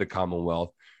inside the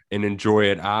Commonwealth and enjoy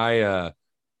it. I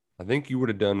think you would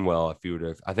have done well if you would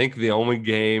have. I think the only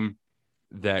game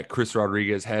that Chris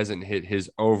Rodriguez hasn't hit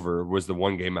his over was the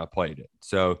one game I played it.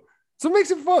 So it makes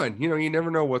it fun. You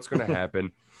never know what's going to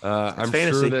happen.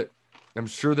 I'm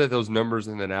sure that those numbers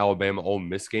in that Alabama Ole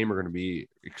Miss game are going to be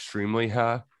extremely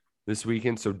high this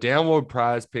weekend. So download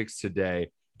Prize Picks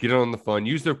today. Get on the fun.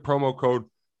 Use the promo code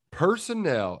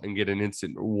PERSONNEL and get an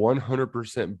instant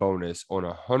 100% bonus on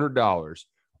 $100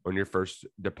 on your first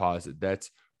deposit. That's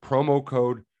promo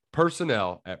code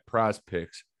PERSONNEL at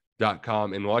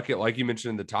PrizePicks.com. And like you mentioned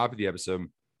in the top of the episode,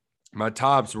 my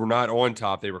tops were not on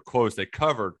top. They were close. They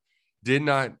covered, did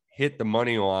not hit the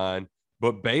money line,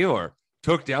 but Baylor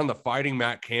took down the Fighting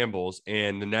Matt Campbells,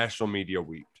 and the national media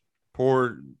wept.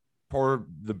 Poor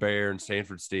the Bear and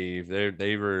Stanford Steve.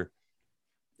 They were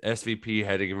SVP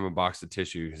had to give them a box of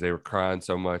tissue because they were crying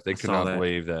so much. They could not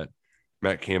believe that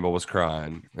Matt Campbell was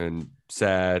crying and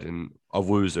sad and a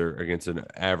loser against an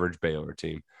average Baylor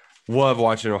team. Love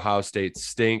watching Ohio State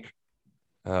stink,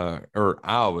 or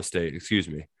Iowa State, excuse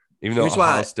me. Even though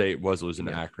Ohio State was losing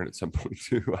to Akron at some point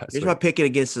too. Here's why picking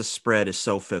against the spread is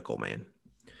so fickle, man.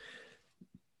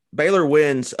 Baylor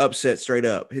wins upset straight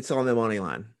up. Hits on the money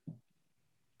line.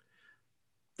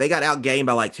 They got outgained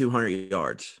by like 200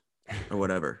 yards or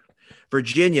whatever.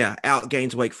 Virginia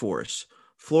outgains Wake Forest.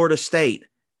 Florida State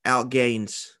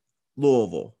outgains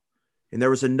Louisville. And there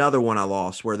was another one I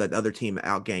lost where that other team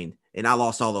outgained, and I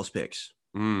lost all those picks.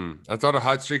 I thought a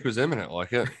hot streak was imminent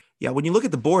like it. Yeah, when you look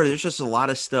at the board, there's just a lot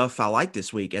of stuff I like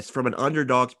this week. It's from an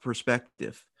underdog's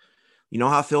perspective. You know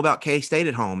how I feel about K-State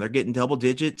at home. They're getting double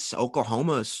digits.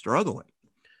 Oklahoma is struggling.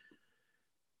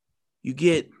 You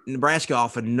get Nebraska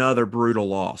off another brutal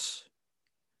loss.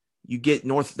 You get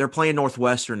they're playing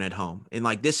Northwestern at home. And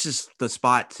this is the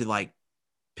spot to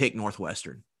pick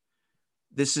Northwestern.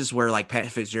 This is where Pat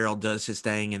Fitzgerald does his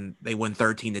thing and they win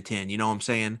 13-10. You know what I'm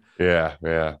saying? Yeah.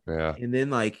 And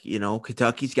then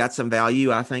Kentucky's got some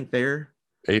value, I think, there.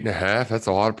 8.5. That's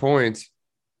a lot of points.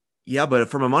 Yeah, but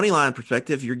from a money line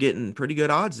perspective, you're getting pretty good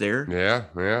odds there.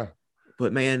 Yeah.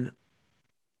 But man,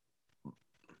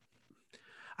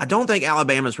 I don't think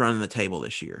Alabama's running the table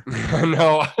this year.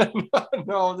 No,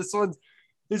 this one's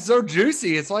it's so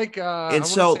juicy. It's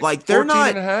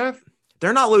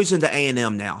they're not losing to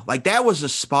A&M now. That was a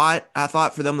spot I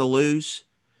thought for them to lose,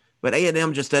 but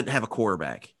A&M just doesn't have a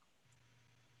quarterback.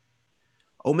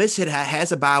 Ole Miss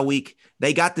has a bye week.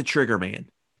 They got the trigger man,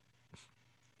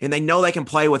 and they know they can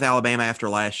play with Alabama after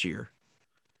last year.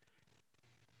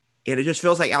 And it just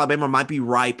feels like Alabama might be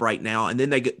ripe right now. And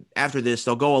then after this,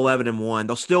 they'll go 11-1.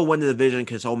 They'll still win the division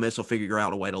because Ole Miss will figure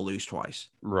out a way to lose twice,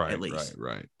 right? At least,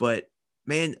 right. But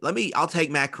Man, I'll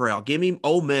take Matt Corral. Give me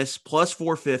Ole Miss plus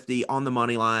 450 on the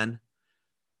money line.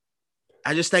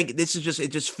 I just think it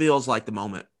just feels like the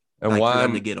moment. And like for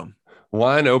them to get them.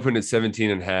 Wine opened at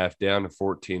 17.5 down to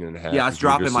 14.5. Yeah, it's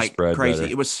dropping like crazy.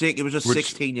 Better. It was sick. It was just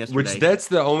 16 yesterday. Which that's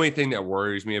the only thing that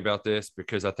worries me about this,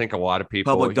 because I think a lot of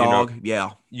people public dog.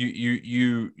 Yeah.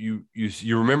 You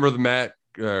remember the Matt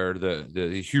or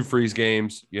the Hugh Freeze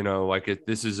games,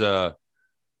 this is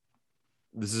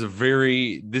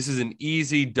an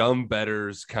easy dumb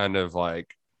betters kind of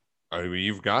like,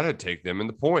 you've got to take them in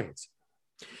the points.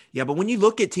 Yeah, but when you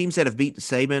look at teams that have beaten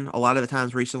Saban a lot of the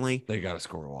times recently, they got to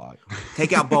score a lot.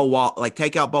 take out Bo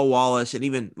Wallace, and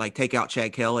even like take out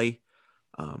Chad Kelly.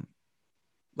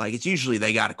 It's usually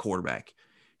they got a quarterback.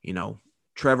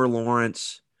 Trevor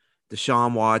Lawrence,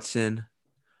 Deshaun Watson.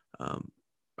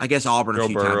 I guess Auburn Joe a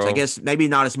few Burrow. times. I guess maybe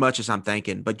not as much as I'm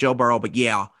thinking, but Joe Burrow. But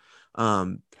yeah,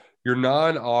 your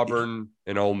non-Auburn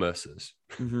and Ole Misses.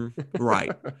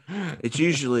 Right. It's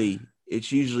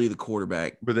usually the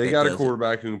quarterback, but they got a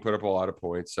quarterback who can put up a lot of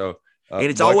points. So, and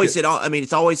it's always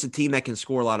a team that can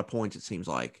score a lot of points. It seems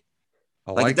like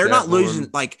they're not losing.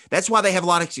 That's why they have a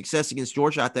lot of success against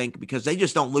Georgia, I think, because they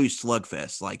just don't lose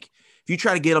slugfest. Like if you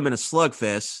try to get them in a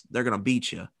slugfest, they're going to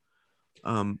beat you.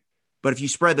 But if you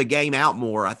spread the game out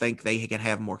more, I think they can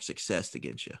have more success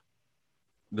against you.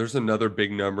 There's another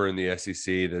big number in the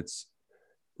SEC that's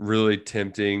really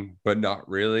tempting, but not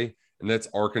really. And that's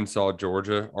Arkansas,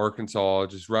 Georgia. Arkansas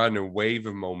just riding a wave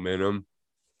of momentum.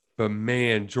 But,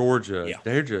 man, Georgia,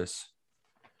 They're just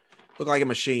 – look like a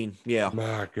machine. Yeah.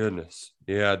 My goodness.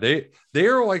 Yeah, they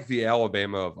are like the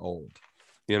Alabama of old,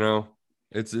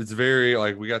 It's very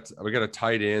like we got a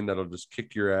tight end that'll just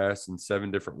kick your ass in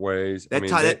 7 different ways.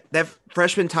 That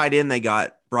freshman tight end they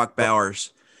got, Brock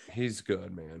Bowers. He's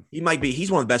good, man.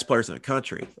 He's one of the best players in the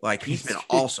country. Like he's been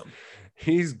awesome.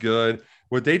 He's good.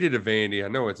 What they did to Vandy, I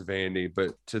know it's Vandy,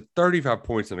 but to 35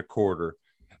 points in a quarter,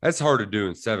 that's hard to do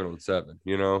in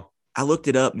 7-on-7, I looked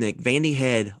it up, Nick. Vandy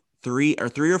had 3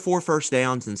 or 4 first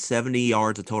downs and 70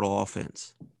 yards of total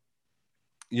offense.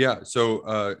 Yeah,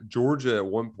 so Georgia at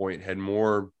one point had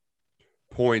more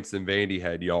points than Vandy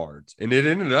had yards. And it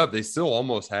ended up, they still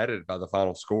almost had it by the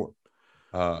final score,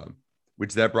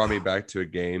 which that brought me back to a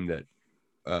game that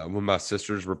when my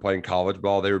sisters were playing college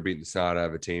ball, they were beating the snot out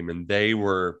of a team, and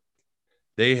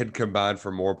they had combined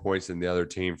for more points than the other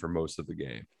team for most of the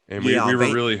game. And we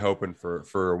were really hoping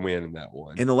for a win in that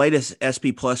one. In the latest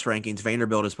SP Plus rankings,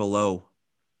 Vanderbilt is below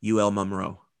UL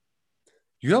Monroe.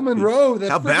 UL Monroe,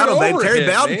 how about him, baby? Terry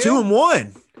Bowden,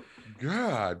 2-1.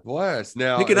 God bless.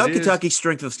 Now picking up Kentucky's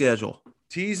strength of schedule.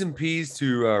 T's and P's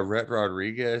to Rhett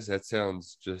Rodriguez. That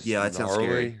sounds just that sounds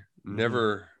scary.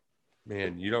 Never,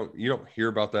 man. You don't hear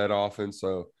about that often,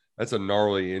 so that's a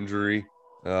gnarly injury.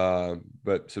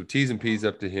 But so T's and P's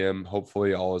up to him.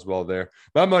 Hopefully, all is well there.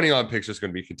 My money on picks is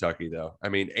going to be Kentucky, though. I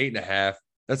mean, 8.5.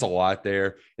 That's a lot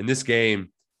there. In this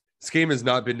game has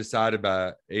not been decided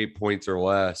by 8 points or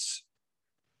less.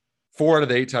 4 out of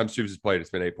the 8 times Stoops has played, it's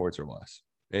been 8 points or less.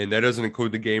 And that doesn't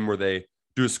include the game where they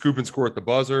do a scoop and score at the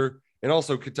buzzer. And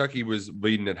also Kentucky was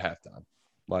leading at halftime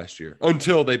last year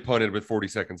until they punted with 40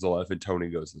 seconds left and Tony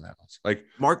goes to the house. Like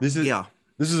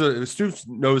Stoops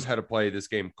knows how to play this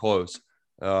game close.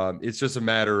 It's just a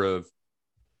matter of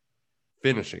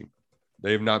finishing.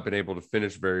 They have not been able to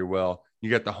finish very well. You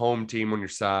got the home team on your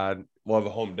side. Love a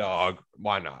home dog.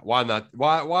 Why not? Why not?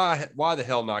 Why the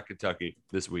hell not Kentucky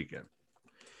this weekend?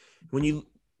 When you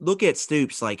look at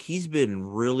Stoops, like he's been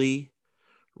really,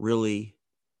 really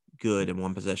good in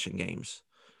one possession games.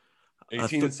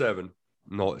 18-7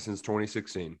 since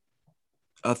 2016.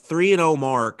 A 3-0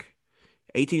 mark,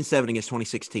 18-7 against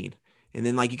 2016. And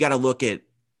then like you got to look at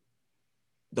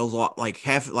those a lot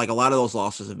of those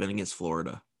losses have been against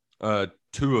Florida. 2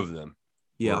 of them.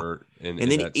 Yeah. And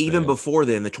then even before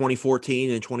then, the 2014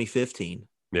 and 2015.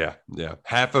 Yeah.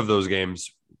 Half of those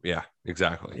games. Yeah,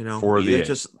 exactly.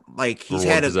 Just like he's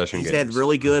had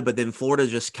really good, but then Florida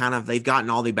just kind of they've gotten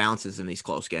all the bounces in these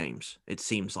close games. It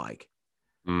seems like.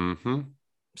 Mm-hmm.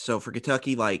 So for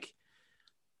Kentucky, like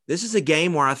this is a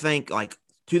game where I think like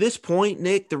to this point,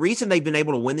 Nick, the reason they've been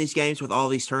able to win these games with all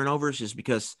these turnovers is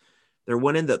because they're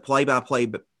winning the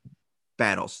play-by-play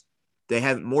battles. They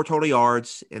have more total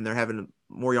yards and they're having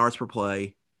more yards per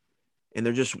play, and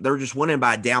they're just winning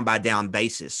by down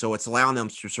basis. So it's allowing them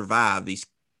to survive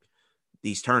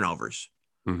these turnovers,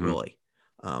 really.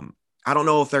 I don't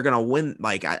know if they're going to win.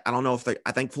 Like, I don't know if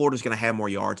I think Florida's going to have more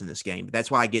yards in this game. But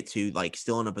that's why I get to, like,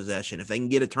 still in a possession. If they can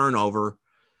get a turnover,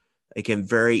 they can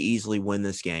very easily win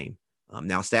this game.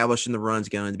 Now, establishing the run is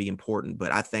going to be important,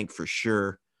 but I think for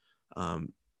sure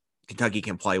Kentucky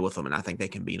can play with them, and I think they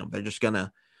can beat them. They're just going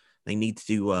to They need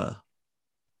to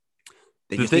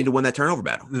need to win that turnover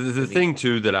battle. The thing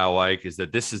too that I like is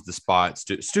that this is the spot.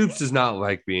 Stoops does not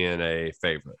like being a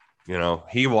favorite. You know,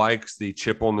 he likes the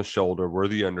chip on the shoulder. We're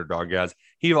the underdog guys.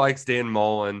 He likes Dan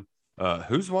Mullen.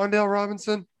 Who's Wan'Dale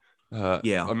Robinson?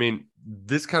 Yeah. I mean,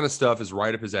 this kind of stuff is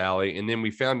right up his alley. And then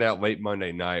we found out late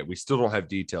Monday night. We still don't have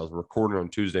details. We're recording on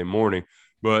Tuesday morning,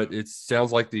 but it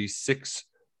sounds like the 6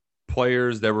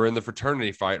 players that were in the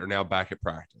fraternity fight are now back at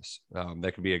practice.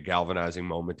 That could be a galvanizing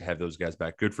moment to have those guys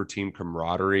back. Good for team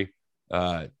camaraderie,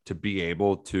 to be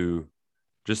able to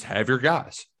just have your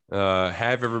guys,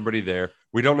 have everybody there.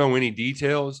 We don't know any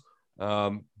details,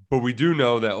 but we do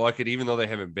know that Luckett, even though they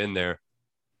haven't been there,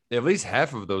 at least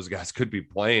half of those guys could be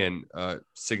playing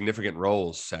significant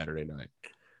roles Saturday night.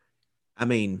 I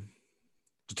mean,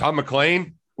 Tom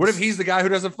McLean, what if he's the guy who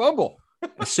doesn't fumble?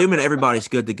 Assuming everybody's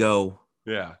good to go.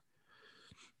 Yeah.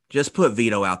 Just put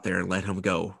Vito out there and let him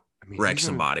go wreck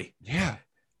somebody. Yeah.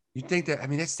 You'd think that, I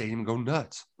mean, that stadium would go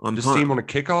nuts. Just see him on a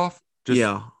kickoff.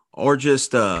 Or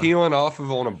just peeling off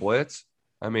of on a blitz.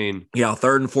 I mean. Yeah,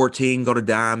 3rd and 14, go to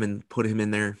dime and put him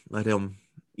in there. Let him,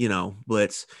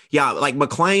 blitz. Yeah, like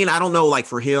McLean, I don't know, like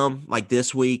for him, like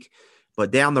this week,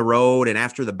 but down the road and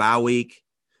after the bye week,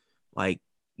 like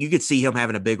you could see him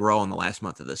having a big role in the last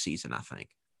month of the season, I think.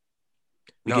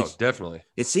 Because definitely.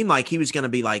 It seemed like he was going to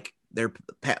be like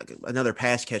another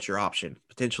pass catcher option,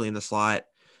 potentially in the slot.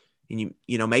 And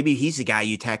maybe he's the guy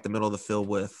you attack the middle of the field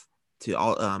with to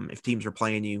all if teams are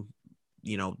playing you,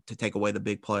 to take away the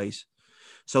big plays.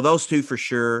 So those 2 for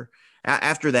sure.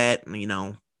 After that,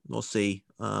 we'll see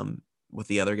with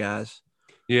the other guys.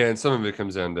 Yeah, and some of it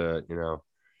comes down to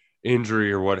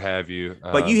injury or what have you.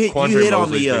 But you hit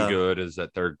on the been good as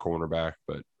that 3rd cornerback,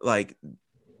 but like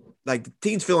the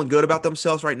team's feeling good about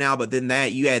themselves right now. But then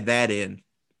that you add that in,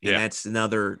 and that's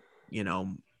another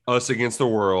us against the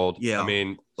world. Yeah, I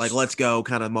mean, like let's go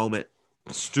kind of moment.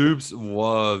 Stoops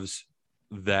loves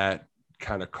that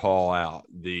kind of call out.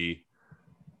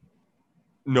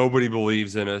 Nobody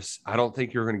believes in us. I don't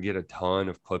think you're going to get a ton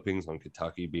of clippings on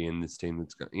Kentucky being this team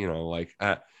that's going,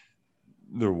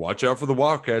 watch out for the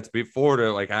Wildcats, beat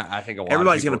Florida. Like I think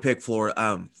everybody's going to pick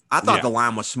Florida. I thought the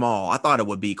line was small. I thought it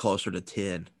would be closer to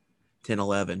 10,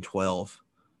 11, 12.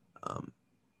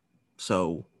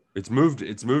 So it's moved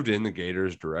in the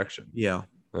Gators' direction. Yeah.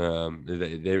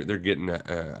 They're getting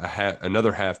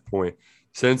another half point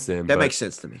since then. That makes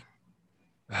sense to me.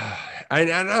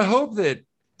 And I hope that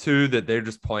too, that they're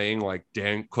just playing like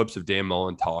clips of Dan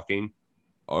Mullen talking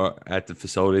at the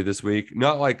facility this week.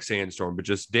 Not like Sandstorm, but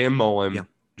just Dan Mullen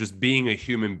just being a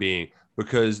human being,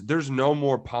 because there's no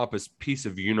more pompous piece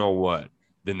of what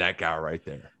than that guy right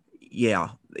there. Yeah.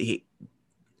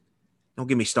 Don't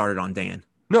get me started on Dan.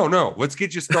 No. Let's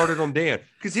get you started on Dan.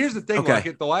 Because here's the thing. Okay.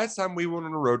 Like the last time we went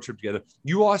on a road trip together,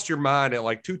 you lost your mind at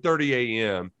like 2:30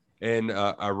 a.m. and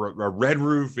a Red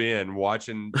Roof Inn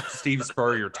watching Steve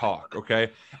Spurrier talk,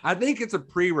 okay? I think it's a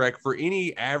prereq for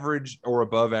any average or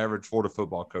above average Florida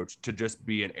football coach to just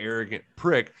be an arrogant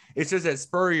prick. It's just that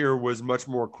Spurrier was much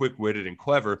more quick-witted and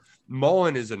clever.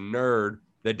 Mullen is a nerd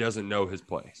that doesn't know his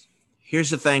place.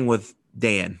 Here's the thing with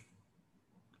Dan.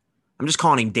 I'm just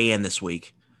calling him Dan this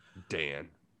week. Dan.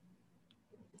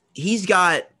 He's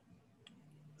got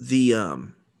the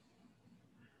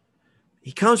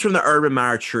he comes from the Urban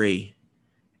Meyer tree,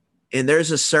 and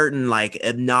there's a certain like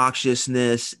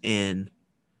obnoxiousness and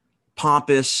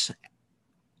pompous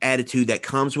attitude that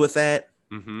comes with that.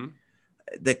 Mm-hmm.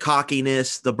 The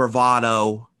cockiness, the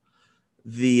bravado,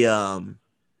 the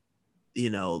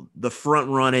the front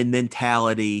running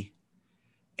mentality.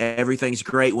 Everything's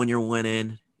great when you're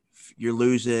winning. If you're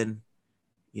losing,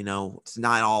 it's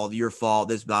not all your fault.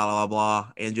 This blah blah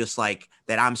blah, and just like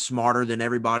that, I'm smarter than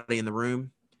everybody in the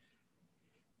room.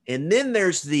 And then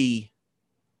there's the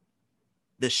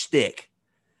shtick,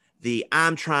 the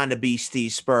I'm trying to be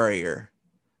Steve Spurrier,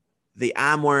 the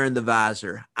I'm wearing the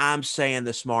visor, I'm saying the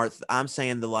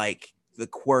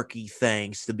quirky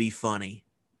things to be funny.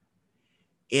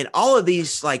 And all of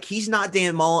these, like he's not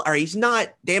Dan Mullen,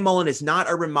 Dan Mullen is not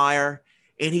Urban Meyer,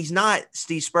 and he's not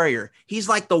Steve Spurrier. He's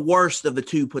like the worst of the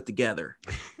two put together.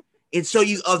 And so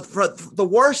for the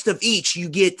worst of each, you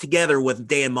get together with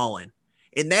Dan Mullen.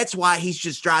 And that's why he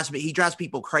drives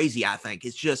people crazy, I think.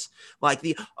 It's just like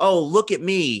look at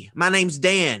me. My name's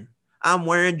Dan. I'm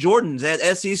wearing Jordans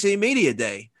at SEC Media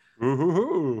Day.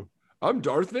 Ooh, I'm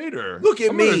Darth Vader. Look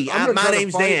at me. My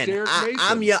name's Dan.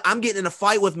 I'm getting in a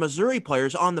fight with Missouri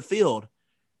players on the field.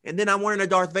 And then I'm wearing a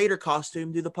Darth Vader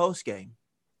costume to the post game.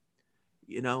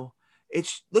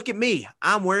 It's look at me.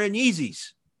 I'm wearing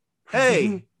Yeezys.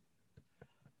 Hey.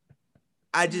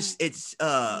 it's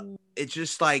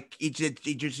just like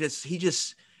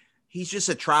he's just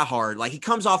a try hard. Like he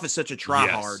comes off as such a try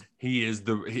hard. He is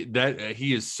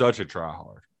he is such a try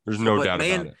hard. There's no doubt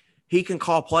about it. He can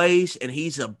call plays, and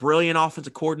he's a brilliant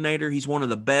offensive coordinator. He's one of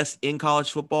the best in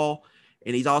college football,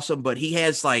 and he's awesome. But he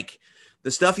has like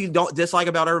the stuff you don't dislike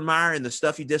about Urban Meyer and the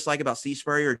stuff you dislike about Steve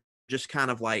Spurrier just kind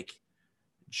of like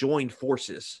joined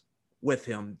forces with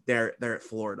him there at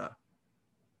Florida.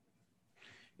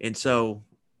 And so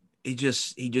he's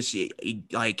just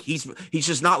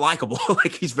not likable.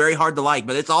 Like he's very hard to like,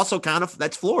 but it's also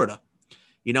that's Florida,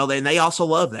 you know, they also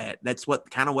love that. That's what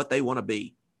they want to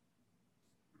be.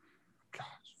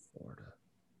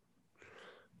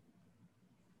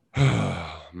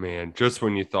 Man, just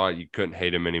when you thought you couldn't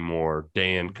hate him anymore,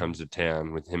 Dan comes to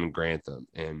town with him and Grantham,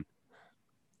 and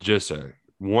just a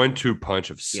 1-2 punch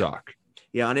of suck.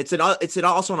 Yeah, and it's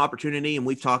also an opportunity, and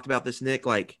we've talked about this, Nick.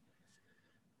 Like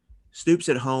Stoops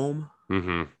at home,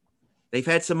 they've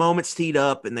had some moments teed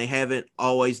up, and they haven't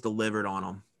always delivered on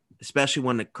them, especially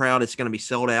when the crowd is going to be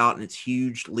sold out and it's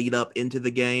huge lead up into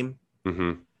the game.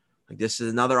 Like this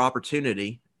is another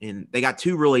opportunity, and they got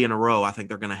 2 really in a row. I think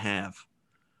they're going to have.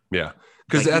 Yeah,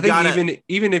 because I think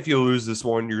even if you lose this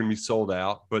one, you're going to be sold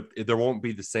out, but there won't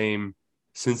be the same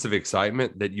sense of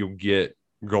excitement that you'll get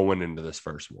going into this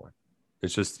first one.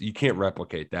 It's just you can't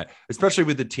replicate that, especially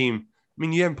with the team. I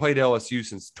mean, you haven't played LSU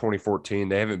since 2014.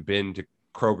 They haven't been to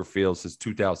Kroger Field since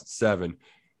 2007.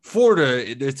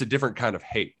 Florida, it's a different kind of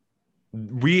hate.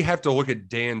 We have to look at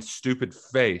Dan's stupid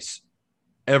face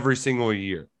every single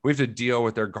year. We have to deal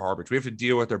with their garbage. We have to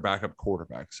deal with their backup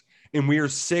quarterbacks. And we are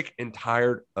sick and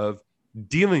tired of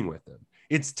dealing with them.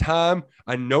 It's time.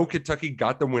 I know Kentucky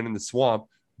got the win in the Swamp,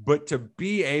 but to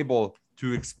be able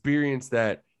to experience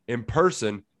that in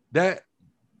person, that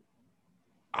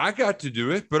I got to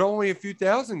do it, but only a few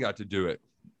thousand got to do it.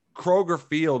 Kroger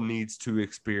Field needs to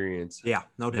experience Yeah,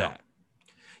 no doubt.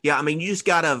 Yeah, I mean, you just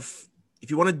got to –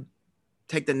 if you want to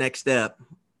take the next step,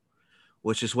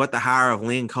 which is what the hire of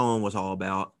Lynn Cohen was all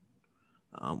about,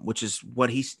 which is what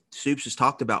Stoops has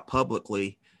talked about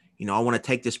publicly. You know, I want to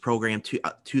take this program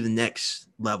to the next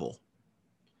level.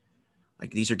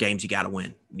 Like these are games you got to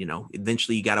win. You know,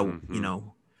 eventually you got to, you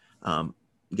know,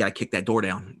 you got to kick that door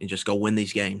down and just go win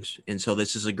these games. And so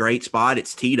this is a great spot.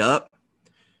 It's teed up.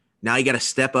 Now you got to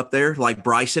step up there like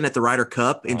Bryson at the Ryder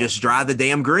Cup and just drive the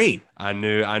damn green. I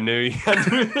knew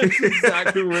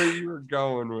exactly where you were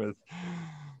going with.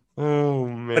 Oh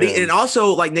man! But and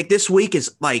also like Nick, this week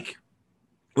is like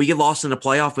we get lost in the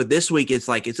playoff, but this week it's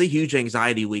like it's a huge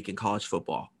anxiety week in college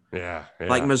football. Yeah.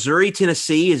 Like Missouri,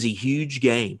 Tennessee is a huge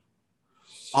game.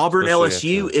 Auburn,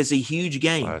 LSU is a huge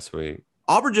game. Last week,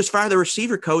 Auburn just fired the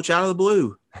receiver coach out of the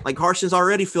blue. Like Carson's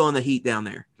already feeling the heat down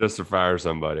there. Just to fire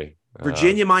somebody.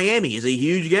 Virginia, Miami is a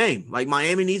huge game. Like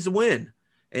Miami needs to win.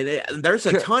 And there's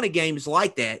a ton of games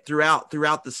like that throughout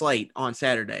the slate on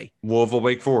Saturday. Louisville,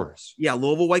 Wake Forest. Yeah,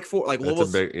 Louisville, Wake Forest. Like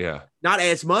Louisville's not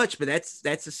as much, but that's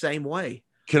the same way.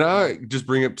 Can I just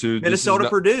bring up to Minnesota,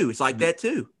 Purdue? It's like that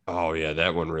too. Oh yeah,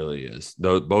 that one really is.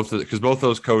 Both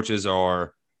those coaches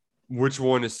are. Which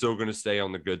one is still going to stay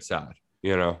on the good side?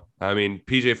 You know, I mean,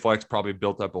 PJ Fleck's probably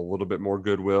built up a little bit more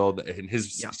goodwill, and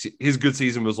his good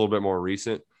season was a little bit more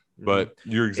recent. But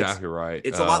you're exactly right.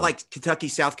 It's a lot like Kentucky,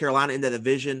 South Carolina in the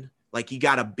division. Like you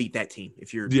got to beat that team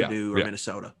if you're Purdue or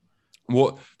Minnesota.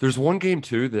 Well, there's one game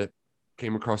too that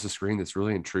came across the screen that's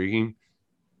really intriguing.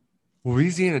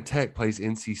 Louisiana Tech plays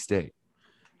NC State.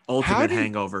 Ultimate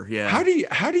hangover. Yeah.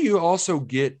 How do you also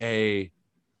get a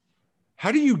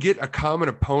common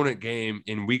opponent game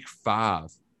in week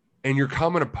 5 and your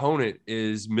common opponent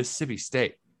is Mississippi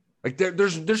State? Like there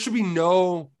should be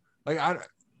no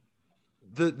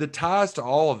the ties to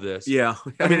all of this. Yeah.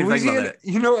 I mean, Louisiana,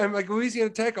 you know, and like Louisiana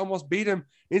Tech almost beat him.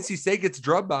 NC State gets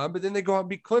drubbed by him, but then they go out and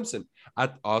beat Clemson. I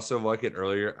also, like it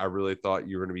earlier, I really thought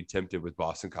you were going to be tempted with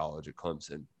Boston College at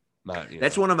Clemson.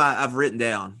 That's one of my I've written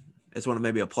down. It's one of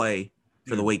maybe a play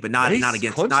for the week, but not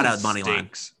against Clemson, not a money line.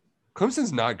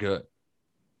 Clemson's not good.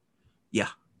 Yeah.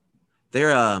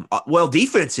 They're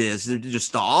defense is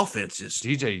just the offense is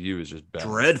DJU is just bad.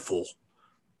 Dreadful.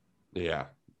 Yeah.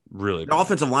 Really the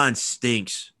offensive line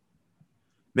stinks.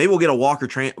 Maybe we'll get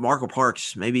a Marco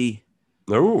Parks. Maybe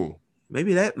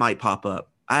that might pop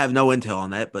up. I have no intel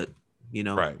on that, but you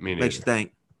know, makes you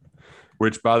think.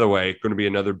 Which, by the way, going to be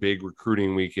another big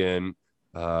recruiting weekend.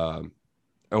 A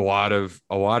lot of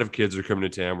kids are coming to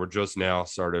town. We're just now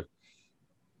started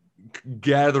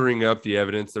gathering up the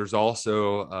evidence. There's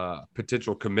also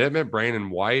potential commitment. Brandon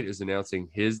White is announcing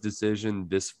his decision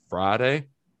this Friday.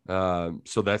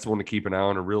 So that's one to keep an eye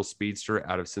on, a real speedster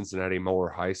out of Cincinnati Moeller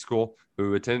High School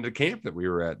who attended a camp that we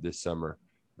were at this summer.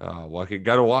 Like it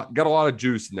got a lot of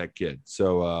juice in that kid.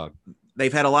 So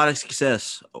they've had a lot of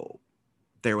success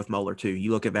there with Moeller too.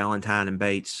 You look at Valentine and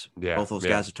Bates. Yeah, both those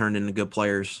guys have turned into good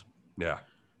players. Yeah.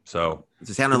 So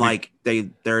it's sounding like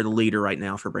they're the leader right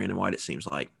now for Brandon White, it seems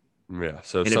like. Yeah.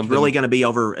 So and it's really going to be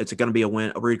it's going to be a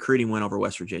recruiting win over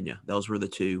West Virginia. Those were the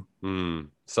two.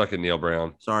 Suck it, Neil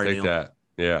Brown. Sorry, take Neil. that.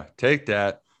 Yeah, take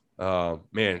that.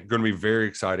 Man, going to be very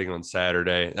exciting on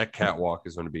Saturday. That catwalk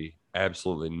is going to be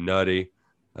absolutely nutty.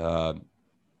 They're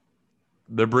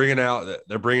bringing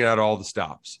out all the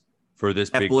stops for this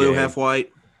half big blue, game. half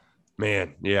white.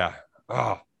 Man, yeah.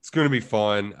 Oh, it's going to be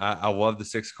fun. I love the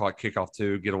 6 o'clock kickoff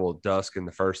too. Get a little dusk in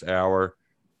the first hour.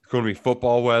 It's going to be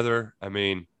football weather. I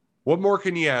mean, what more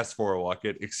can you ask for,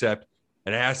 Luckett, except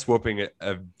an ass whooping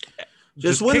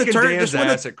just win the turn. Just win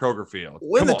ass at Kroger Field.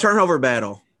 Win the turnover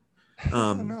battle.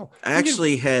 I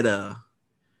actually had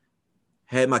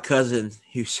my cousin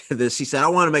who said this. He said, "I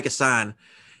want to make a sign.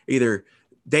 Either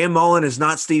Dan Mullen is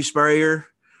not Steve Spurrier,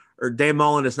 or Dan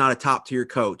Mullen is not a top tier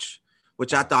coach,"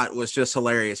 which I thought was just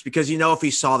hilarious because if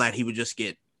he saw that, he would just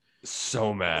get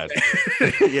so mad.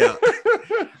 Yeah.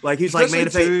 Like he's like, man,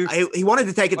 if he wanted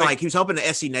to take it like he was hoping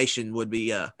the SEC Nation would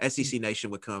be SEC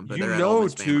Nation would come, but they're at Ole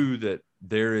Miss, too that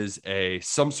there is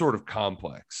some sort of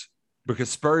complex because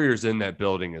Spurrier's in that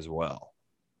building as well.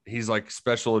 He's like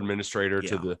special administrator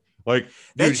to the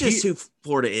That's just who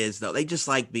Florida is though. They just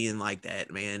like being like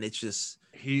that, man. It's just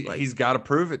he's got to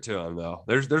prove it to him though.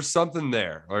 There's something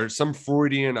there or some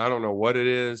Freudian. I don't know what it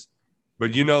is,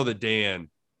 but that Dan.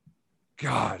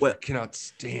 God, I cannot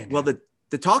stand. Well, the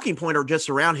talking point or just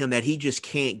around him that he just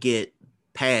can't get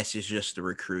past is just the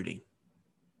recruiting.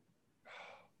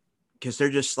 Because they're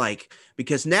just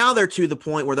because now they're to the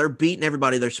point where they're beating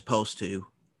everybody they're supposed to.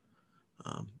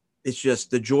 It's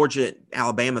just the Georgia,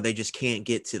 Alabama, they just can't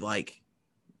get to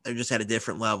they're just at a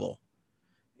different level.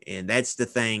 And that's the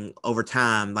thing over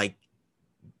time.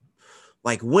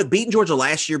 What beating Georgia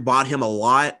last year bought him a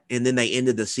lot. And then they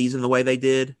ended the season the way they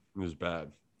did. It was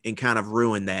bad. And kind of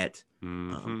ruined that.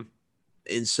 Mm-hmm.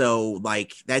 And so,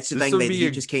 that's the thing that you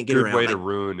just can't get around. Way to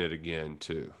ruin it again,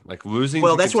 too. Losing.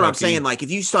 Well, that's Kentucky. What I'm saying.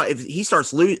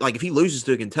 If he loses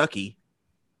to Kentucky,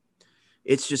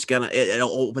 it's just it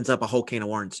opens up a whole can of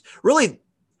worms. Really,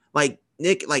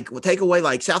 Nick, take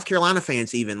away South Carolina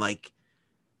fans even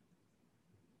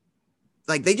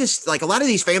they just a lot of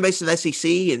these fan bases in the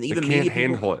SEC and even they can't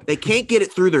handle it. They can't get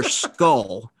it through their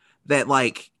skull that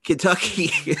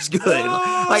Kentucky is good.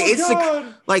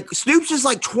 Snoop's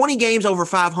just 20 games over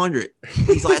 500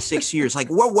 these last 6 years.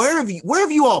 Where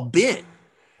have you all been?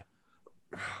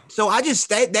 So I just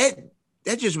that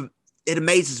just it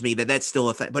amazes me that that's still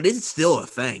a thing, but it's still a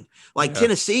thing.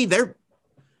 Tennessee, they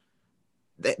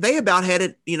about had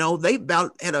it. They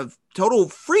about had a total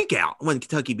freak out when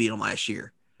Kentucky beat them last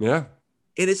year. Yeah,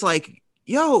 and it's where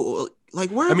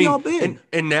have y'all been?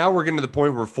 And now we're getting to the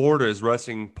point where Florida is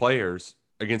resting players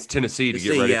against Tennessee to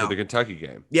get ready for the Kentucky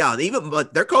game. Yeah,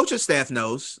 but their coaching staff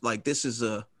knows this is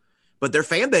but their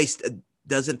fan base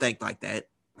doesn't think like that.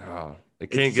 Oh, they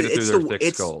can't get it through their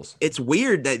thick skulls. It's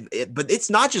weird but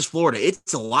it's not just Florida.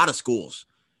 It's a lot of schools.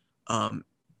 Kentucky's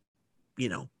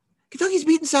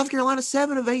beaten South Carolina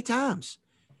 7 of 8 times,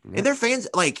 and their fans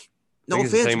no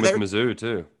offense. The same with Mizzou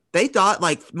too. They thought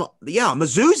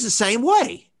Mizzou's the same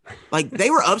way.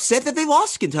 They were upset that they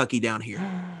lost Kentucky down here.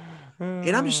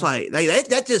 And I'm just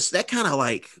that kind of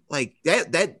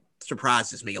that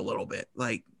surprises me a little bit.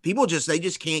 People they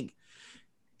just can't.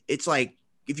 It's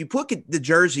if you put the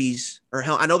jerseys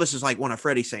I know this is one of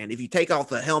Freddie's saying, if you take off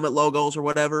the helmet logos or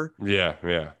whatever. Yeah.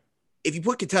 If you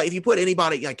put Kentucky, if you put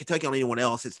anybody Kentucky on anyone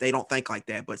else, they don't think like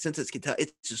that. But since it's Kentucky,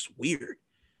 it's just weird.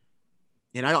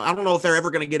 And I don't know if they're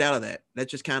ever going to get out of that.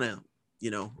 That's just kind of,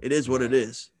 it is what it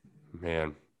is.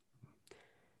 Man.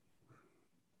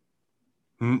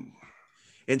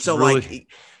 And so, really,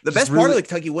 the best part of the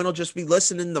Kentucky win will just be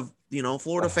listening to,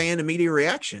 Florida fan and media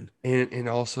reaction. And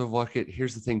also,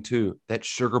 here's the thing, too. That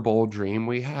Sugar Bowl dream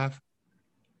we have,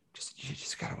 you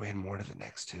just got to win one of the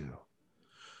next 2.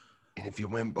 And if you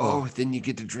win both, then you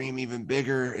get to dream even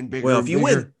bigger and bigger. Well, if you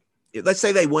win, let's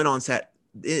say they win on set,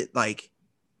 then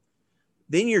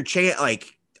your chance,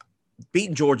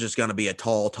 beating Georgia is going to be a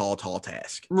tall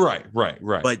task. Right.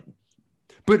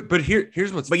 But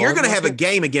here's what's. But you're going to have a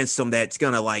game against them that's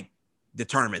going to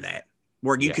determine that,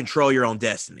 where you control your own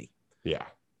destiny. Yeah.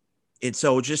 And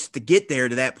so just to get there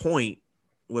to that point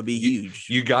would be huge.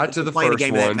 You got to the playing first a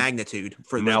game one. of that magnitude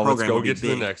for the now program. Let's go get to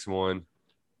the next one.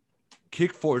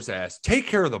 kick Florida's ass. Take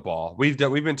care of the ball. We've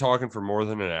been talking for more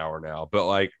than an hour now, but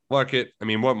like, look it. I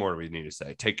mean, what more do we need to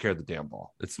say? Take care of the damn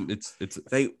ball.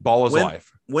 Ball is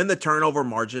life. Win the turnover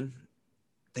margin,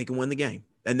 they can win the game,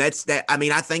 and that's that. I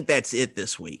mean, I think that's it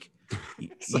this week. You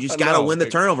just got to win the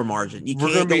turnover margin. You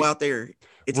can't go out there.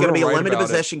 It's going to be a limited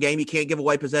possession game. You can't give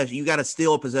away possession. You got to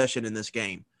steal a possession in this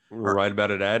game. We're right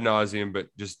about it ad nauseum, but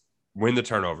just win the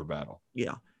turnover battle.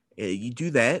 Yeah, you do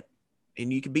that,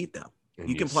 and you can beat them.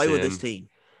 You can play with this team.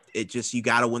 It just, you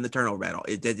got to win the turnover battle.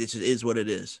 It just is what it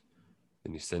is.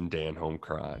 And you send Dan home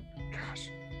crying. Gosh,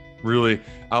 really,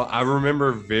 I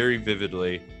remember very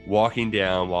vividly walking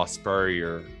down while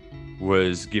Spurrier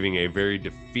was giving a very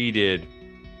defeated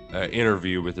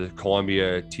interview with the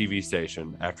Columbia TV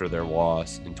station after their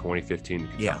loss in 2015.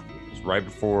 Yeah. It was right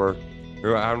before,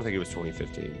 I don't think it was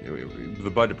 2015, the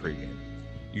Bud Dupree game.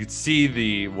 You could see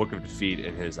the look of defeat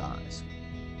in his eyes.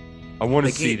 I want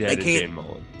to see that in Dan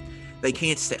Mullen. They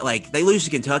can't stay, like, they lose to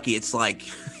Kentucky. It's like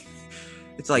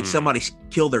somebody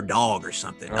killed their dog or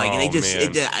something. Like, they just,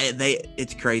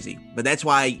 it's crazy. But that's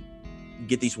why you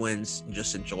get these wins and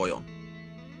just enjoy them.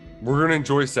 We're going to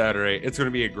enjoy Saturday. It's going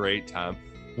to be a great time.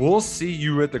 We'll see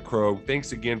you at the Krog.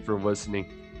 Thanks again for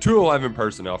listening to 11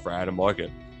 Personnel for Adam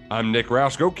Luckett. I'm Nick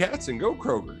Roush. Go Cats and go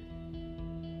Kroger.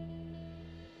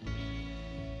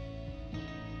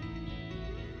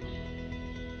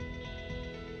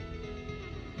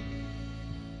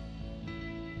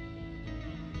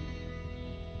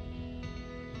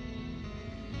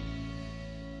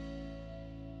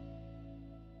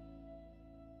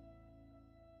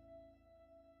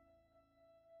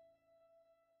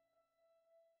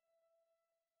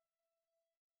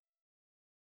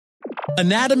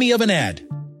 Anatomy of an ad.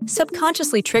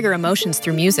 Subconsciously trigger emotions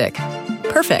through music.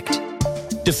 Perfect.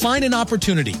 Define an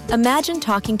opportunity. Imagine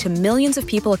talking to millions of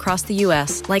people across the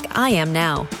U.S. like I am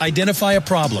now. Identify a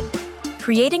problem.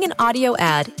 Creating an audio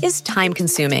ad is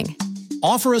time-consuming.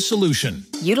 Offer a solution.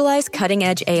 Utilize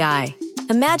cutting-edge AI.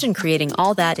 Imagine creating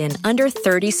all that in under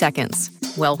 30 seconds.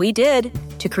 Well, we did,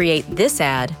 to create this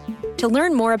ad. To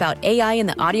learn more about AI in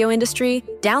the audio industry,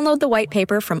 download the white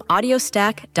paper from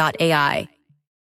audiostack.ai.